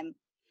time,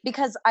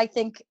 because I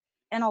think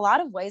in a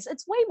lot of ways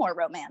it's way more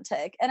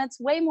romantic and it's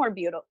way more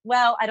beautiful.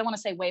 Well, I don't want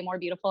to say way more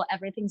beautiful.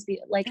 Everything's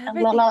like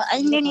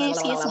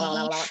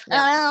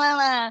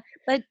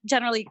but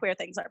generally queer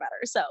things are better.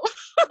 So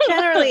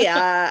generally,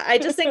 yeah. I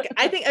think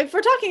if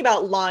we're talking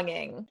about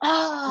longing,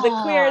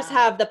 the queers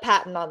have the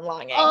patent on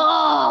longing.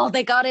 Oh,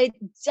 they got it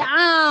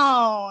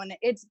down.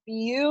 It's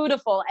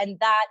beautiful. And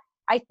that,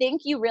 I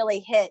think you really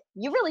hit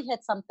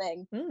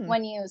something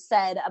when you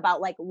said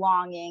about like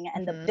longing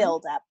and the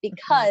buildup,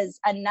 because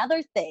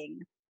another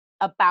thing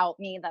about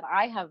me that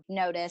I have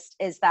noticed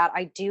is that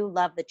I do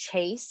love the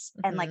chase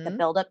and like the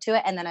buildup to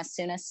it. And then as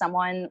soon as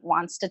someone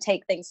wants to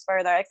take things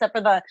further, except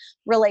for the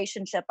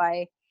relationship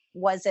I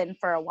was in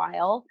for a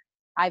while,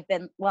 I've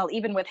been, well,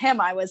 even with him,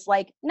 I was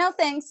like, no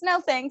thanks, no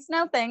thanks,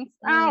 no thanks.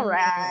 All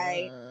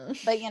right.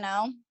 But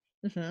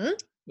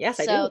yes,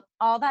 I do. So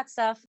all that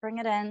stuff, bring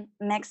it in,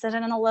 mix it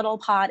in a little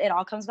pot. It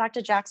all comes back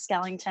to Jack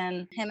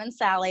Skellington, him and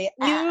Sally.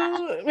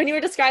 When you were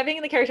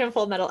describing the character in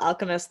Full Metal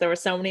Alchemist, there were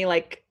so many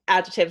like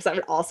adjectives that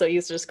would also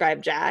use to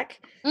describe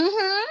Jack.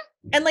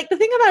 And like the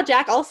thing about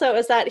Jack also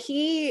is that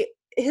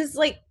his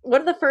like one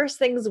of the first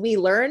things we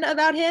learn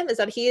about him is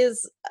that he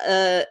is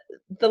the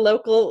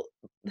local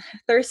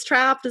thirst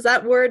trap. Does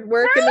that word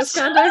work in this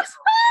context?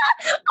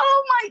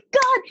 Oh my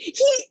god, he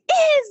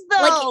is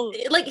though.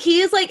 Like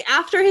he is like,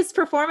 after his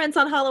performance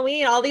on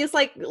Halloween, all these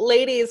like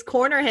ladies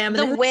corner him.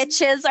 The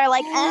witches are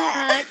like,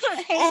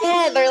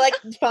 they're like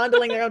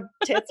fondling their own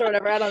tits or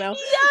whatever. I don't know.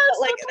 Yes,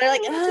 but, like they're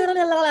like,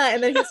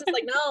 and then he's just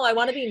like, no, I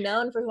want to be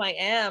known for who I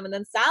am. And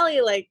then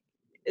Sally like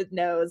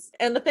knows.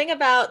 And the thing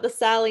about the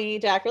Sally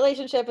Jack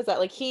relationship is that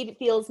like he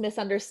feels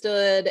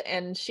misunderstood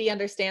and she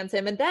understands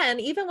him. And then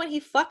even when he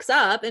fucks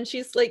up and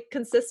she's like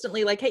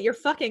consistently like, hey, you're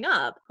fucking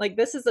up, like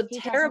this is a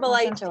terrible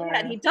idea,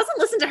 and he doesn't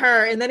listen to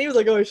her. And then he was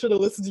like, oh, I should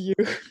have listened to you.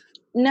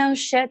 No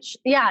shit.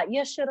 Yeah,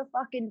 you should have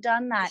fucking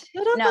done that.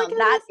 No,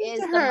 that is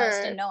the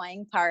most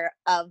annoying part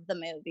of the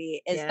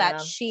movie, is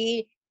that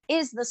she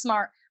is the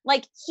smart,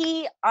 like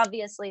he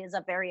obviously is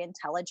a very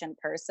intelligent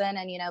person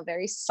and,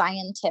 very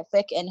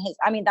scientific in his,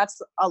 I mean,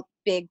 that's a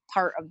big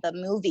part of the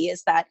movie,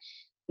 is that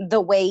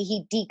the way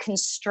he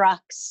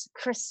deconstructs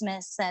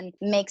Christmas and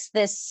makes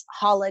this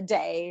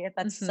holiday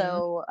that's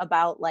so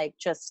about like,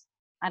 just,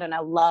 I don't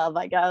know, love,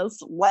 I guess.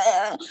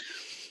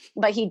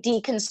 But he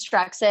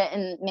deconstructs it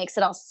and makes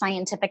it all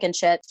scientific and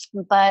shit.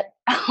 But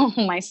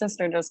my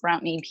sister just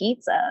brought me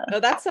pizza. Oh,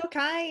 that's so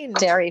kind.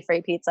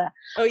 Dairy-free pizza.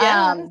 Oh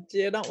yeah.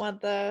 You don't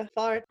want the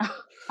fart.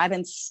 I've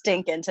been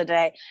stinking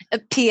today.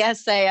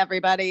 PSA,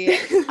 everybody.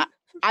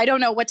 I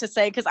don't know what to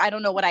say because I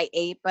don't know what I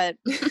ate, but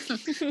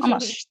I'm a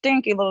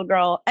stinky little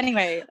girl.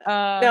 Anyway.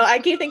 No, I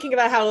keep thinking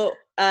about how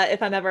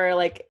if I'm ever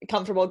like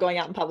comfortable going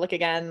out in public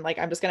again, like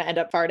I'm just going to end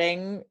up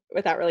farting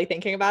without really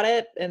thinking about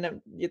it.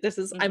 And this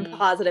is, I'm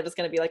positive it's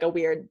going to be like a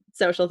weird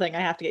social thing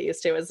I have to get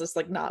used to, is just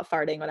like not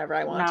farting whenever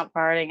I want. Not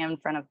farting in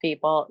front of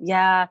people.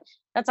 Yeah,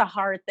 that's a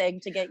hard thing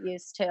to get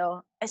used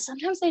to.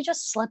 Sometimes they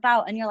just slip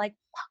out and you're like,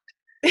 fuck.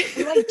 What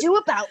do I do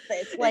about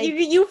this? Like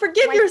you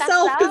forgive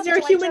yourself because you're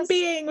a human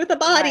being with a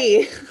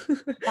body.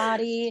 Right.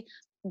 Body,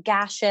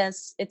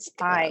 gaseous, it's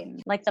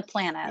fine. Like the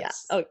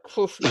planets. Yeah.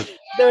 Oh,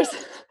 there's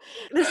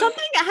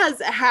something that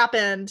has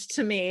happened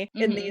to me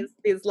in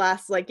these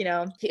last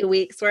few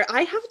weeks where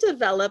I have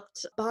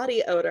developed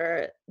body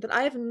odor that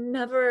I've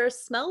never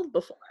smelled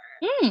before.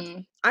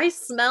 I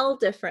smell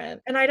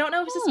different, and I don't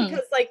know if it's just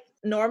because like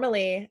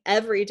normally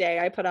every day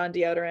I put on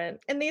deodorant,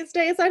 and these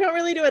days I don't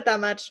really do it that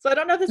much, so I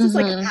don't know if this is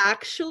like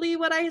actually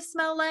what I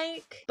smell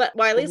like. But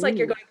Wiley's like,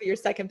 you're going through your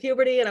second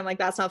puberty, and I'm like,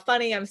 that's not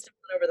funny, I'm still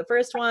over the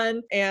first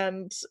one.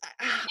 And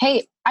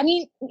hey, I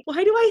mean,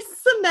 why do I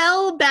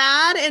smell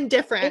bad and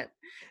different?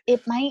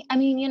 It might, I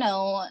mean,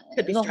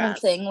 the whole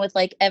thing with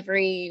like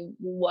every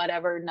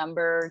whatever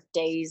number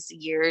days,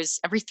 years,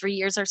 every 3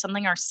 years or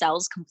something, our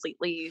cells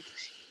completely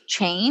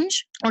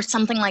change or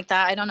something like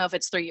that. I don't know if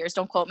it's 3 years.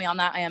 Don't quote me on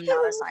that. I am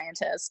not a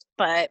scientist,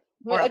 but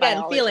or a Again,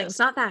 biologist. feelings,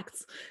 not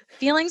facts.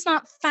 Feelings,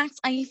 not facts.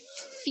 I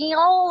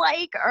feel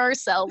like our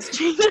cells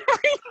change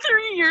every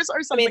 3 years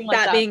or something like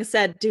that. That being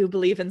said, do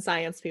believe in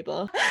science,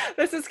 people.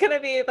 This is going to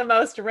be the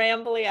most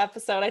rambly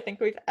episode I think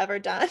we've ever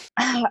done.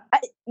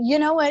 You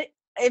know what?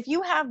 If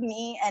you have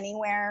me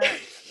anywhere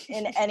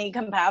in any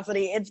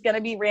capacity, it's going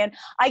to be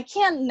I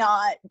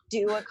cannot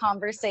do a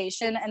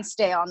conversation and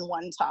stay on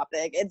one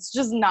topic. It's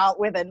just not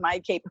within my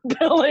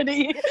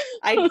capability.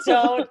 I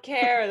don't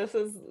care. This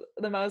is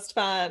the most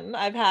fun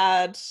I've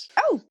had.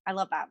 Oh, I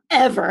love that.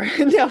 Ever.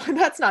 No,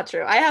 that's not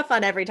true. I have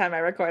fun every time I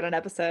record an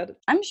episode.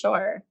 I'm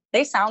sure.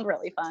 They sound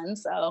really fun,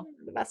 so.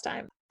 The best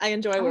time. I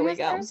enjoy where we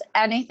go. There's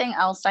anything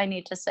else I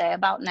need to say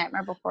about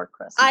Nightmare Before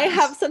Christmas? I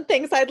have some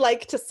things I'd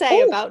like to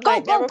say about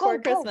Nightmare Before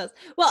Christmas.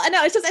 Well,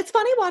 no, it's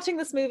funny watching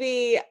this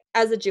movie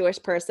as a Jewish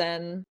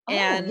person.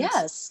 And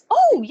yes.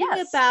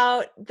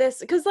 About this,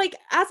 because like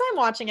as I'm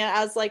watching it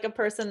as like a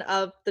person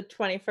of the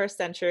 21st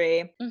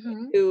century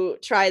who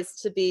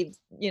tries to be,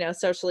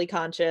 socially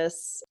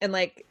conscious, and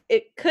like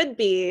it could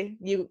be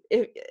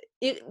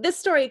this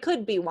story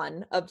could be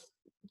one of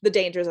the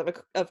dangers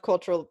of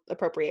cultural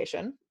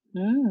appropriation.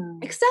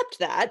 Except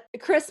that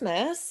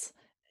Christmas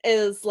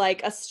is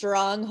like a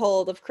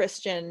stronghold of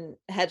Christian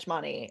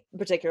hegemony,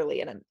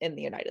 particularly in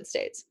the United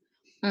States.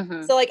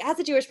 So like as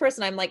a Jewish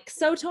person, I'm like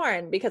so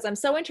torn because I'm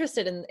so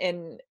interested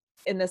in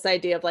this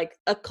idea of like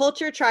a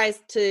culture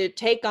tries to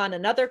take on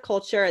another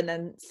culture and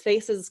then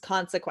faces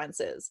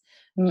consequences.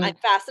 I'm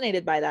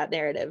fascinated by that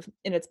narrative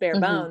in its bare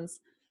bones.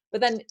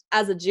 But then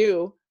as a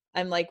Jew,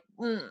 I'm like,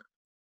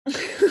 but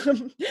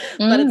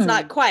it's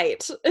not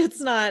quite.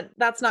 That's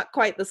not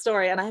quite the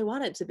story, and I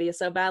want it to be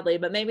so badly,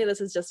 but maybe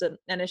this is just an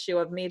issue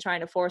of me trying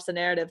to force a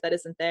narrative that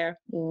isn't there.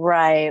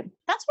 Right.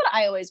 That's what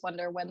I always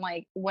wonder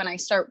when I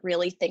start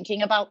really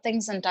thinking about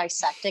things and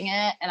dissecting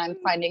it, and I'm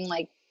finding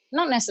like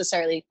not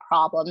necessarily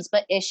problems,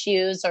 but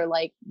issues or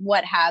like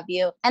what have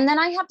you. And then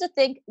I have to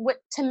think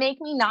to make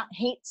me not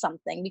hate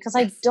something, because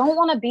I don't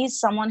want to be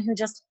someone who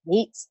just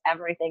hates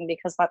everything,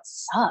 because that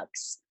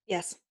sucks.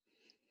 Yes.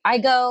 I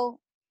go,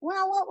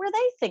 well, what were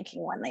they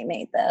thinking when they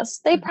made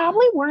this? They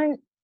probably weren't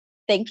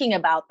thinking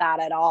about that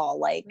at all.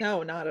 Like,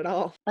 no, not at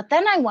all. But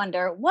then I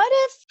wonder, what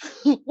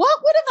would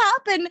have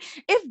happened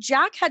if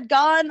Jack had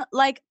gone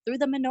like through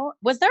the menorah?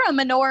 Was there a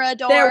menorah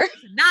door? There was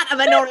not a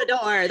menorah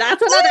door.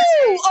 That's another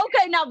thing.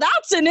 Okay, now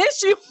that's an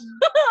issue.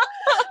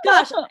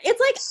 Gosh, it's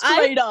like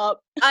straight up.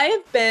 I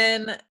have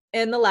been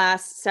in the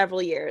last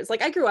several years,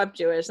 like I grew up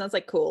Jewish, and that's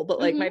like cool,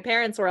 but like my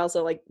parents were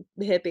also like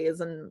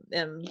hippies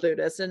and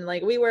Buddhist, and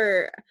like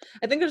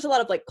I think there's a lot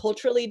of like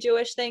culturally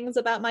Jewish things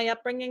about my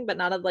upbringing, but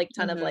not a like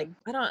ton of like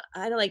I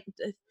don't like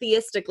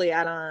theistically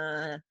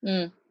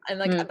I'm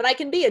like but I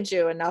can be a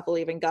Jew and not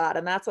believe in God,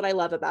 and that's what I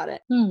love about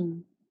it.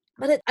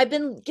 But I've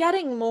been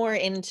getting more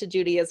into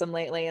Judaism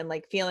lately and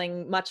like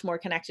feeling much more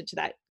connected to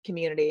that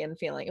community and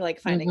feeling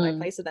like finding my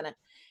place within it.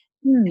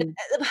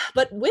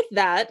 But with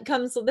that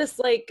comes this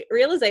like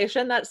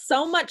realization that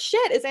so much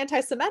shit is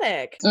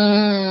anti-Semitic.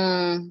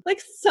 Like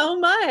so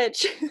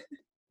much.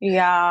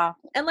 Yeah.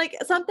 And like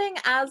something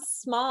as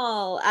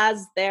small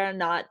as there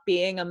not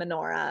being a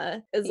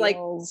menorah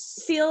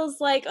is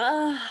feels like,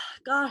 oh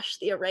gosh,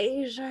 the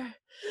erasure.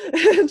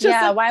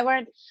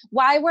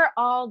 Why were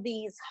all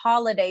these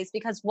holidays?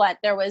 Because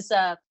there's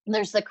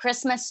the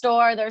Christmas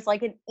store, there's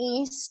like an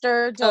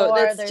Easter door,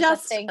 there's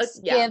just a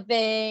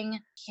Thanksgiving.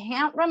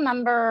 Can't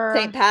remember.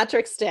 St.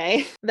 Patrick's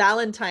Day,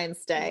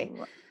 Valentine's Day.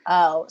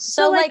 Oh,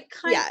 so like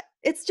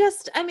it's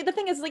just, I mean, the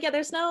thing is like,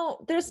 there's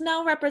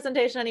no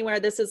representation anywhere.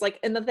 This is like,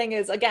 and the thing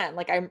is, again,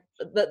 like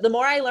the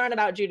more I learn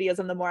about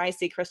Judaism, the more I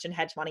see Christian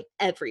hegemony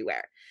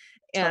everywhere.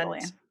 Totally.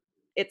 And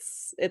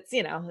it's a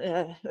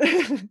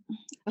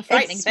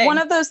frightening thing. One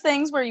of those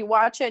things where you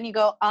watch it and you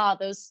go,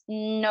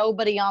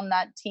 nobody on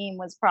that team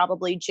was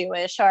probably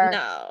Jewish, or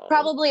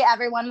probably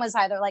everyone was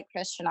either like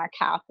Christian or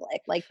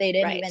Catholic. Like they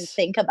didn't even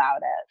think about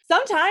it.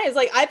 Sometimes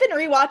like I've been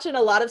rewatching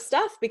a lot of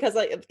stuff because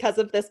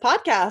of this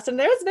podcast, and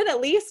there's been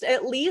at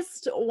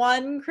least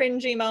one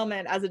cringy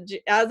moment as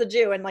a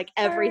Jew in like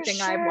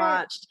everything I've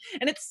watched.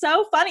 And it's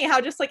so funny how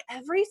just like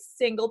every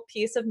single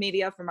piece of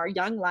media from our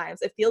young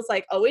lives, it feels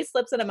like always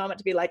slips in a moment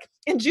to be like,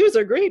 and Jews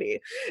are greedy.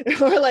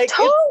 Or like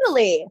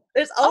totally.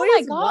 There's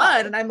always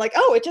one, and I'm like,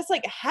 it just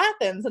like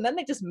happens, and then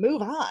they just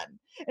move on,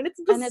 and it's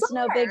bizarre. And it's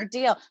no big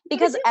deal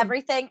because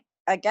everything,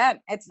 again,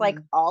 it's like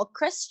all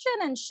Christian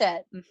and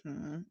shit.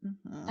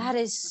 That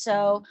is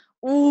so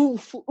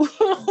oof.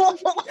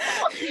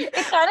 It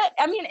kind of,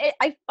 I mean,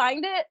 I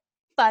find it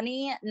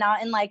funny,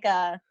 not in like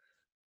I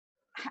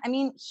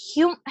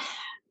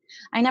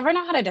never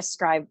know how to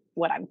describe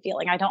what I'm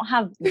feeling. I don't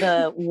have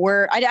the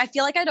word. I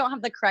feel like I don't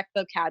have the correct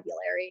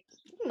vocabulary,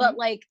 but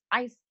like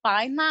I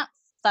find that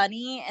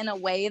funny in a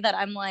way that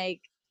I'm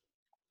like,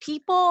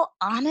 people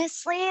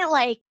honestly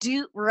like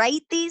do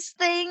write these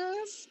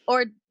things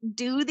or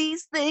do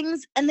these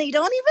things and they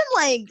don't even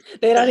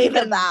like They don't think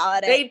even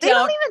about it. they They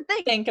don't don't even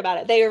think. think about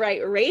it. They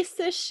write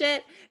racist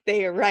shit.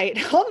 They write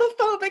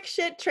homophobic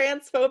shit,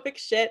 transphobic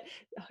shit,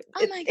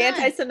 Oh my God.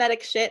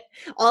 anti-Semitic shit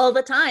all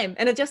the time.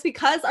 And it's just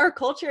because our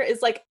culture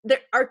is like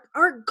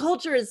our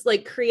culture is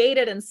like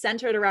created and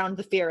centered around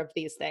the fear of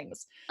these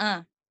things.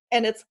 Uh,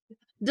 And it's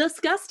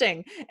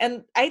disgusting.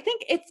 And I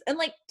think it's, and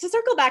like to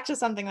circle back to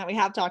something that we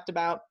have talked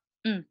about,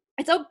 Mm.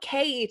 it's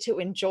okay to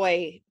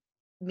enjoy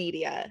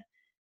media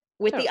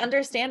with the Totally.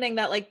 understanding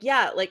that like,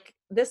 yeah, like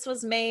this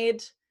was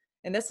made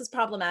and this is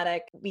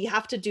problematic. We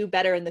have to do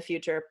better in the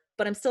future,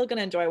 but I'm still going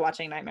to enjoy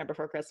watching Nightmare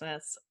Before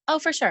Christmas. Oh,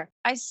 for sure.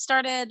 I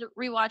started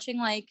rewatching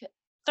like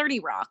 30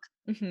 Rock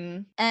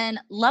Mm-hmm. and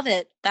love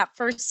it. That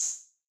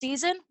first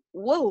season,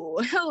 whoa,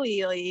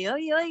 oy, oy,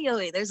 oy, oy,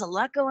 oy, there's a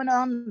lot going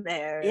on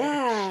there.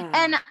 Yeah.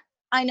 And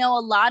I know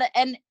a lot of,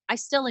 and I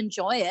still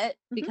enjoy it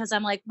Mhm. because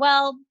I'm like,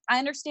 well, I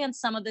understand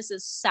some of this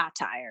is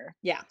satire.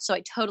 Yeah. So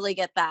I totally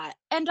get that.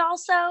 And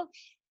also,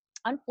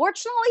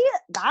 unfortunately,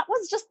 that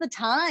was just the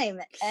time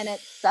and it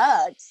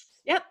sucks.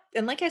 Yep.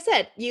 And like I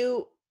said,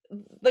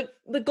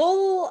 the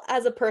goal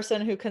as a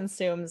person who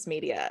consumes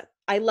media,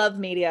 I love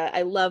media,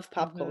 I love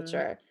pop Mhm.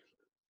 culture.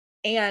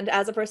 And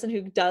as a person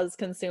who does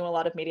consume a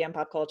lot of media and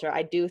pop culture,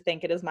 I do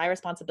think it is my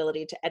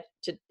responsibility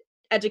to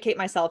educate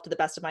myself to the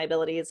best of my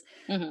abilities,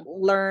 Mhm.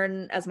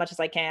 learn as much as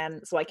I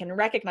can so I can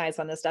recognize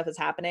when this stuff is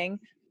happening.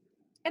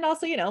 And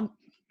also, you know,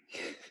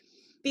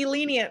 be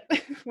lenient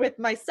with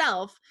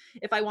myself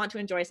if I want to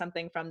enjoy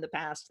something from the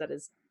past that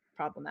is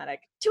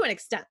problematic to an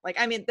extent. Like,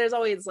 I mean, there's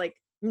always like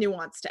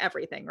nuance to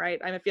everything, right?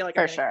 I feel like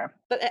For sure.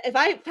 but if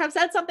I have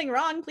said something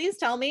wrong, please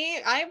tell me.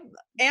 I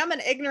am an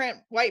ignorant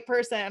white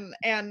person,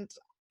 and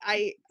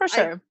For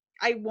sure.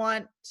 I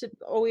want to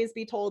always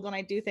be told when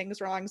I do things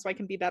wrong so I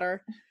can be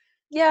better.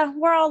 Yeah,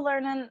 we're all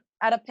learning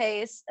at a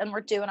pace and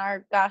we're doing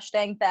our gosh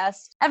dang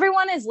best.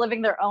 Everyone is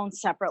living their own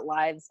separate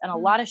lives and a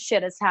lot of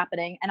shit is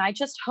happening. And I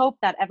just hope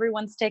that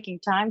everyone's taking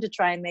time to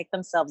try and make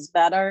themselves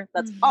better.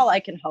 That's all I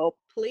can hope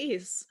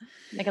Please.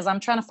 because I'm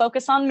trying to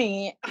focus on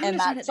me I'm and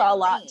just trying that's to a do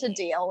lot to me.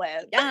 deal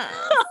with. Yes.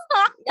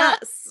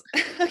 Yes.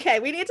 Okay,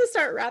 we need to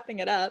start wrapping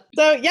it up.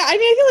 So yeah, I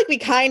mean, I feel like we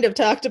kind of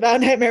talked about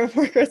Nightmare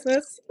Before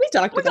Christmas. We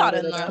talked We about got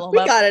it in there a enough. little We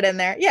bit. got it in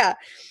there. Yeah.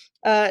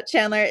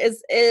 Chandler,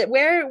 is it,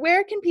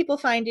 where can people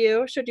find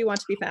you should you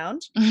want to be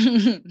found?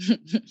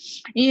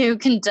 You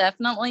can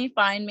definitely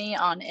find me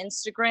on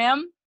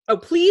Instagram. Oh,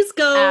 please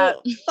go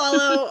At-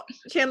 follow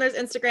Chandler's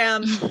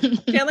Instagram.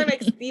 Chandler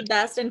makes the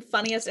best and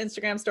funniest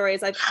Instagram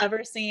stories I've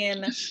ever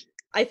seen.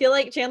 I feel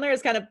like Chandler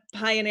is kind of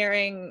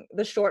pioneering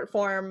the short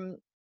form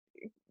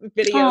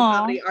video Aw.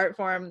 comedy art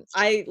form.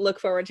 I look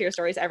forward to your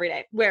stories every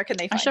day. Where can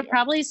they I find should you?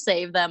 probably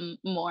save them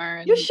more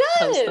and You post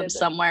them should.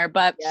 somewhere.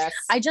 But Yes.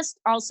 I just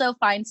also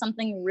find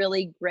something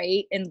really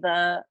great in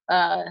the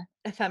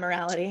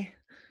Ephemerality.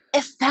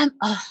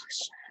 oh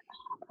shit,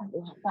 I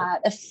love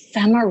that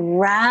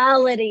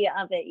ephemerality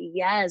of it.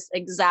 Yes,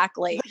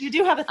 exactly. But you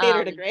do have a theater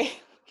Um, degree.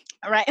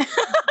 Right.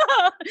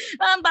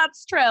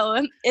 That's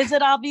true. Is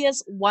it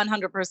obvious?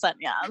 100%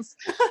 yes.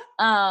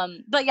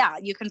 But yeah,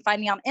 you can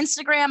find me on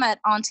Instagram at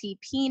Auntie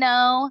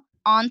Pino,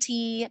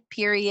 Auntie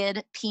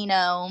period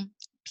Pino,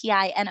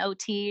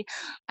 Pinot.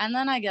 And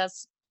then I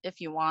guess if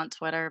you want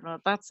Twitter,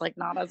 but that's like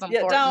not as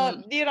Yeah,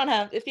 important. you don't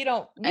have if you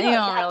don't you You don't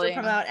don't have really.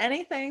 to promote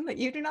anything that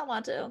you do not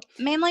want to.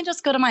 Mainly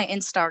just go to my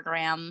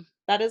Instagram.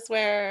 That is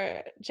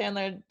where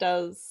Chandler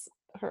does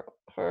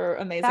her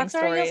amazing That's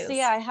where stories. you'll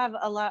see I have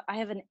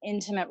an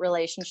intimate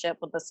relationship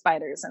with the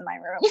spiders in my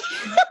room.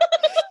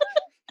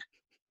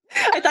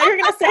 I thought you were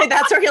gonna say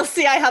that's where you'll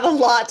see I have a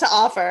lot to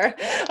offer.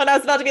 When I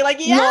was about to be like,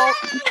 yeah.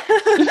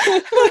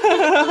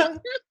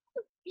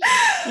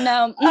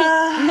 No.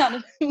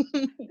 My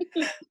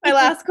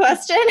last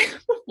question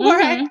before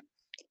Mhm.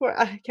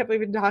 I can't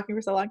believe we've been talking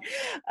for so long.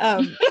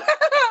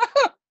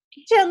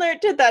 Chandler,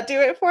 did that do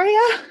it for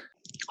you?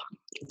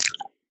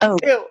 Oh.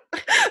 Ew.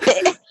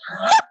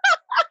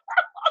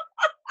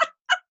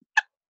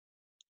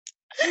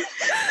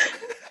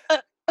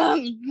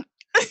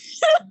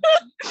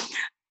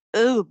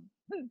 Oh,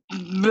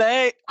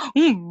 baby,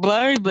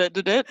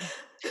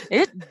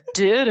 it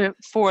did it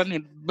for me,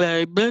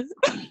 baby.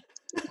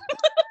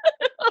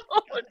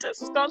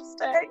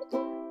 Disgusting.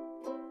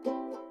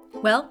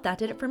 Well, that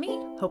did it for me.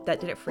 Hope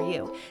that did it for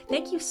you.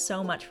 Thank you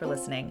so much for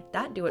listening.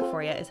 That Do It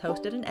For Ya is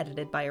hosted and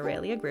edited by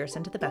Aurelia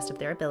Grierson to the best of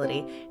their ability.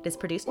 It is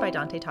produced by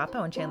Dante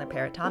Topo and Chandler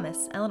Parrott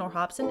Thomas. Eleanor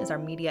Hobson is our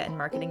media and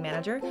marketing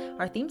manager.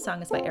 Our theme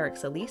song is by Eric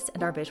Solis,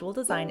 and our visual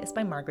design is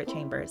by Margaret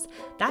Chambers.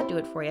 That Do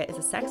It For Ya is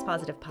a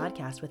sex-positive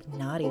podcast with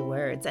naughty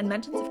words and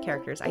mentions of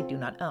characters I do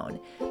not own.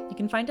 You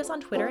can find us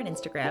on Twitter and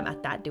Instagram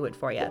at That Do It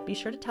For Ya. Be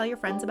sure to tell your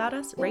friends about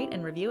us, rate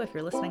and review if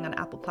you're listening on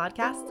Apple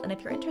Podcasts, and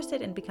if you're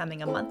interested in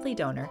becoming a monthly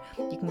donor,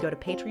 you can go to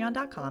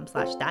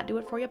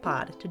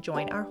patreon.com/thatdoitforyapod to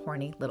join our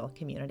horny little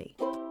community.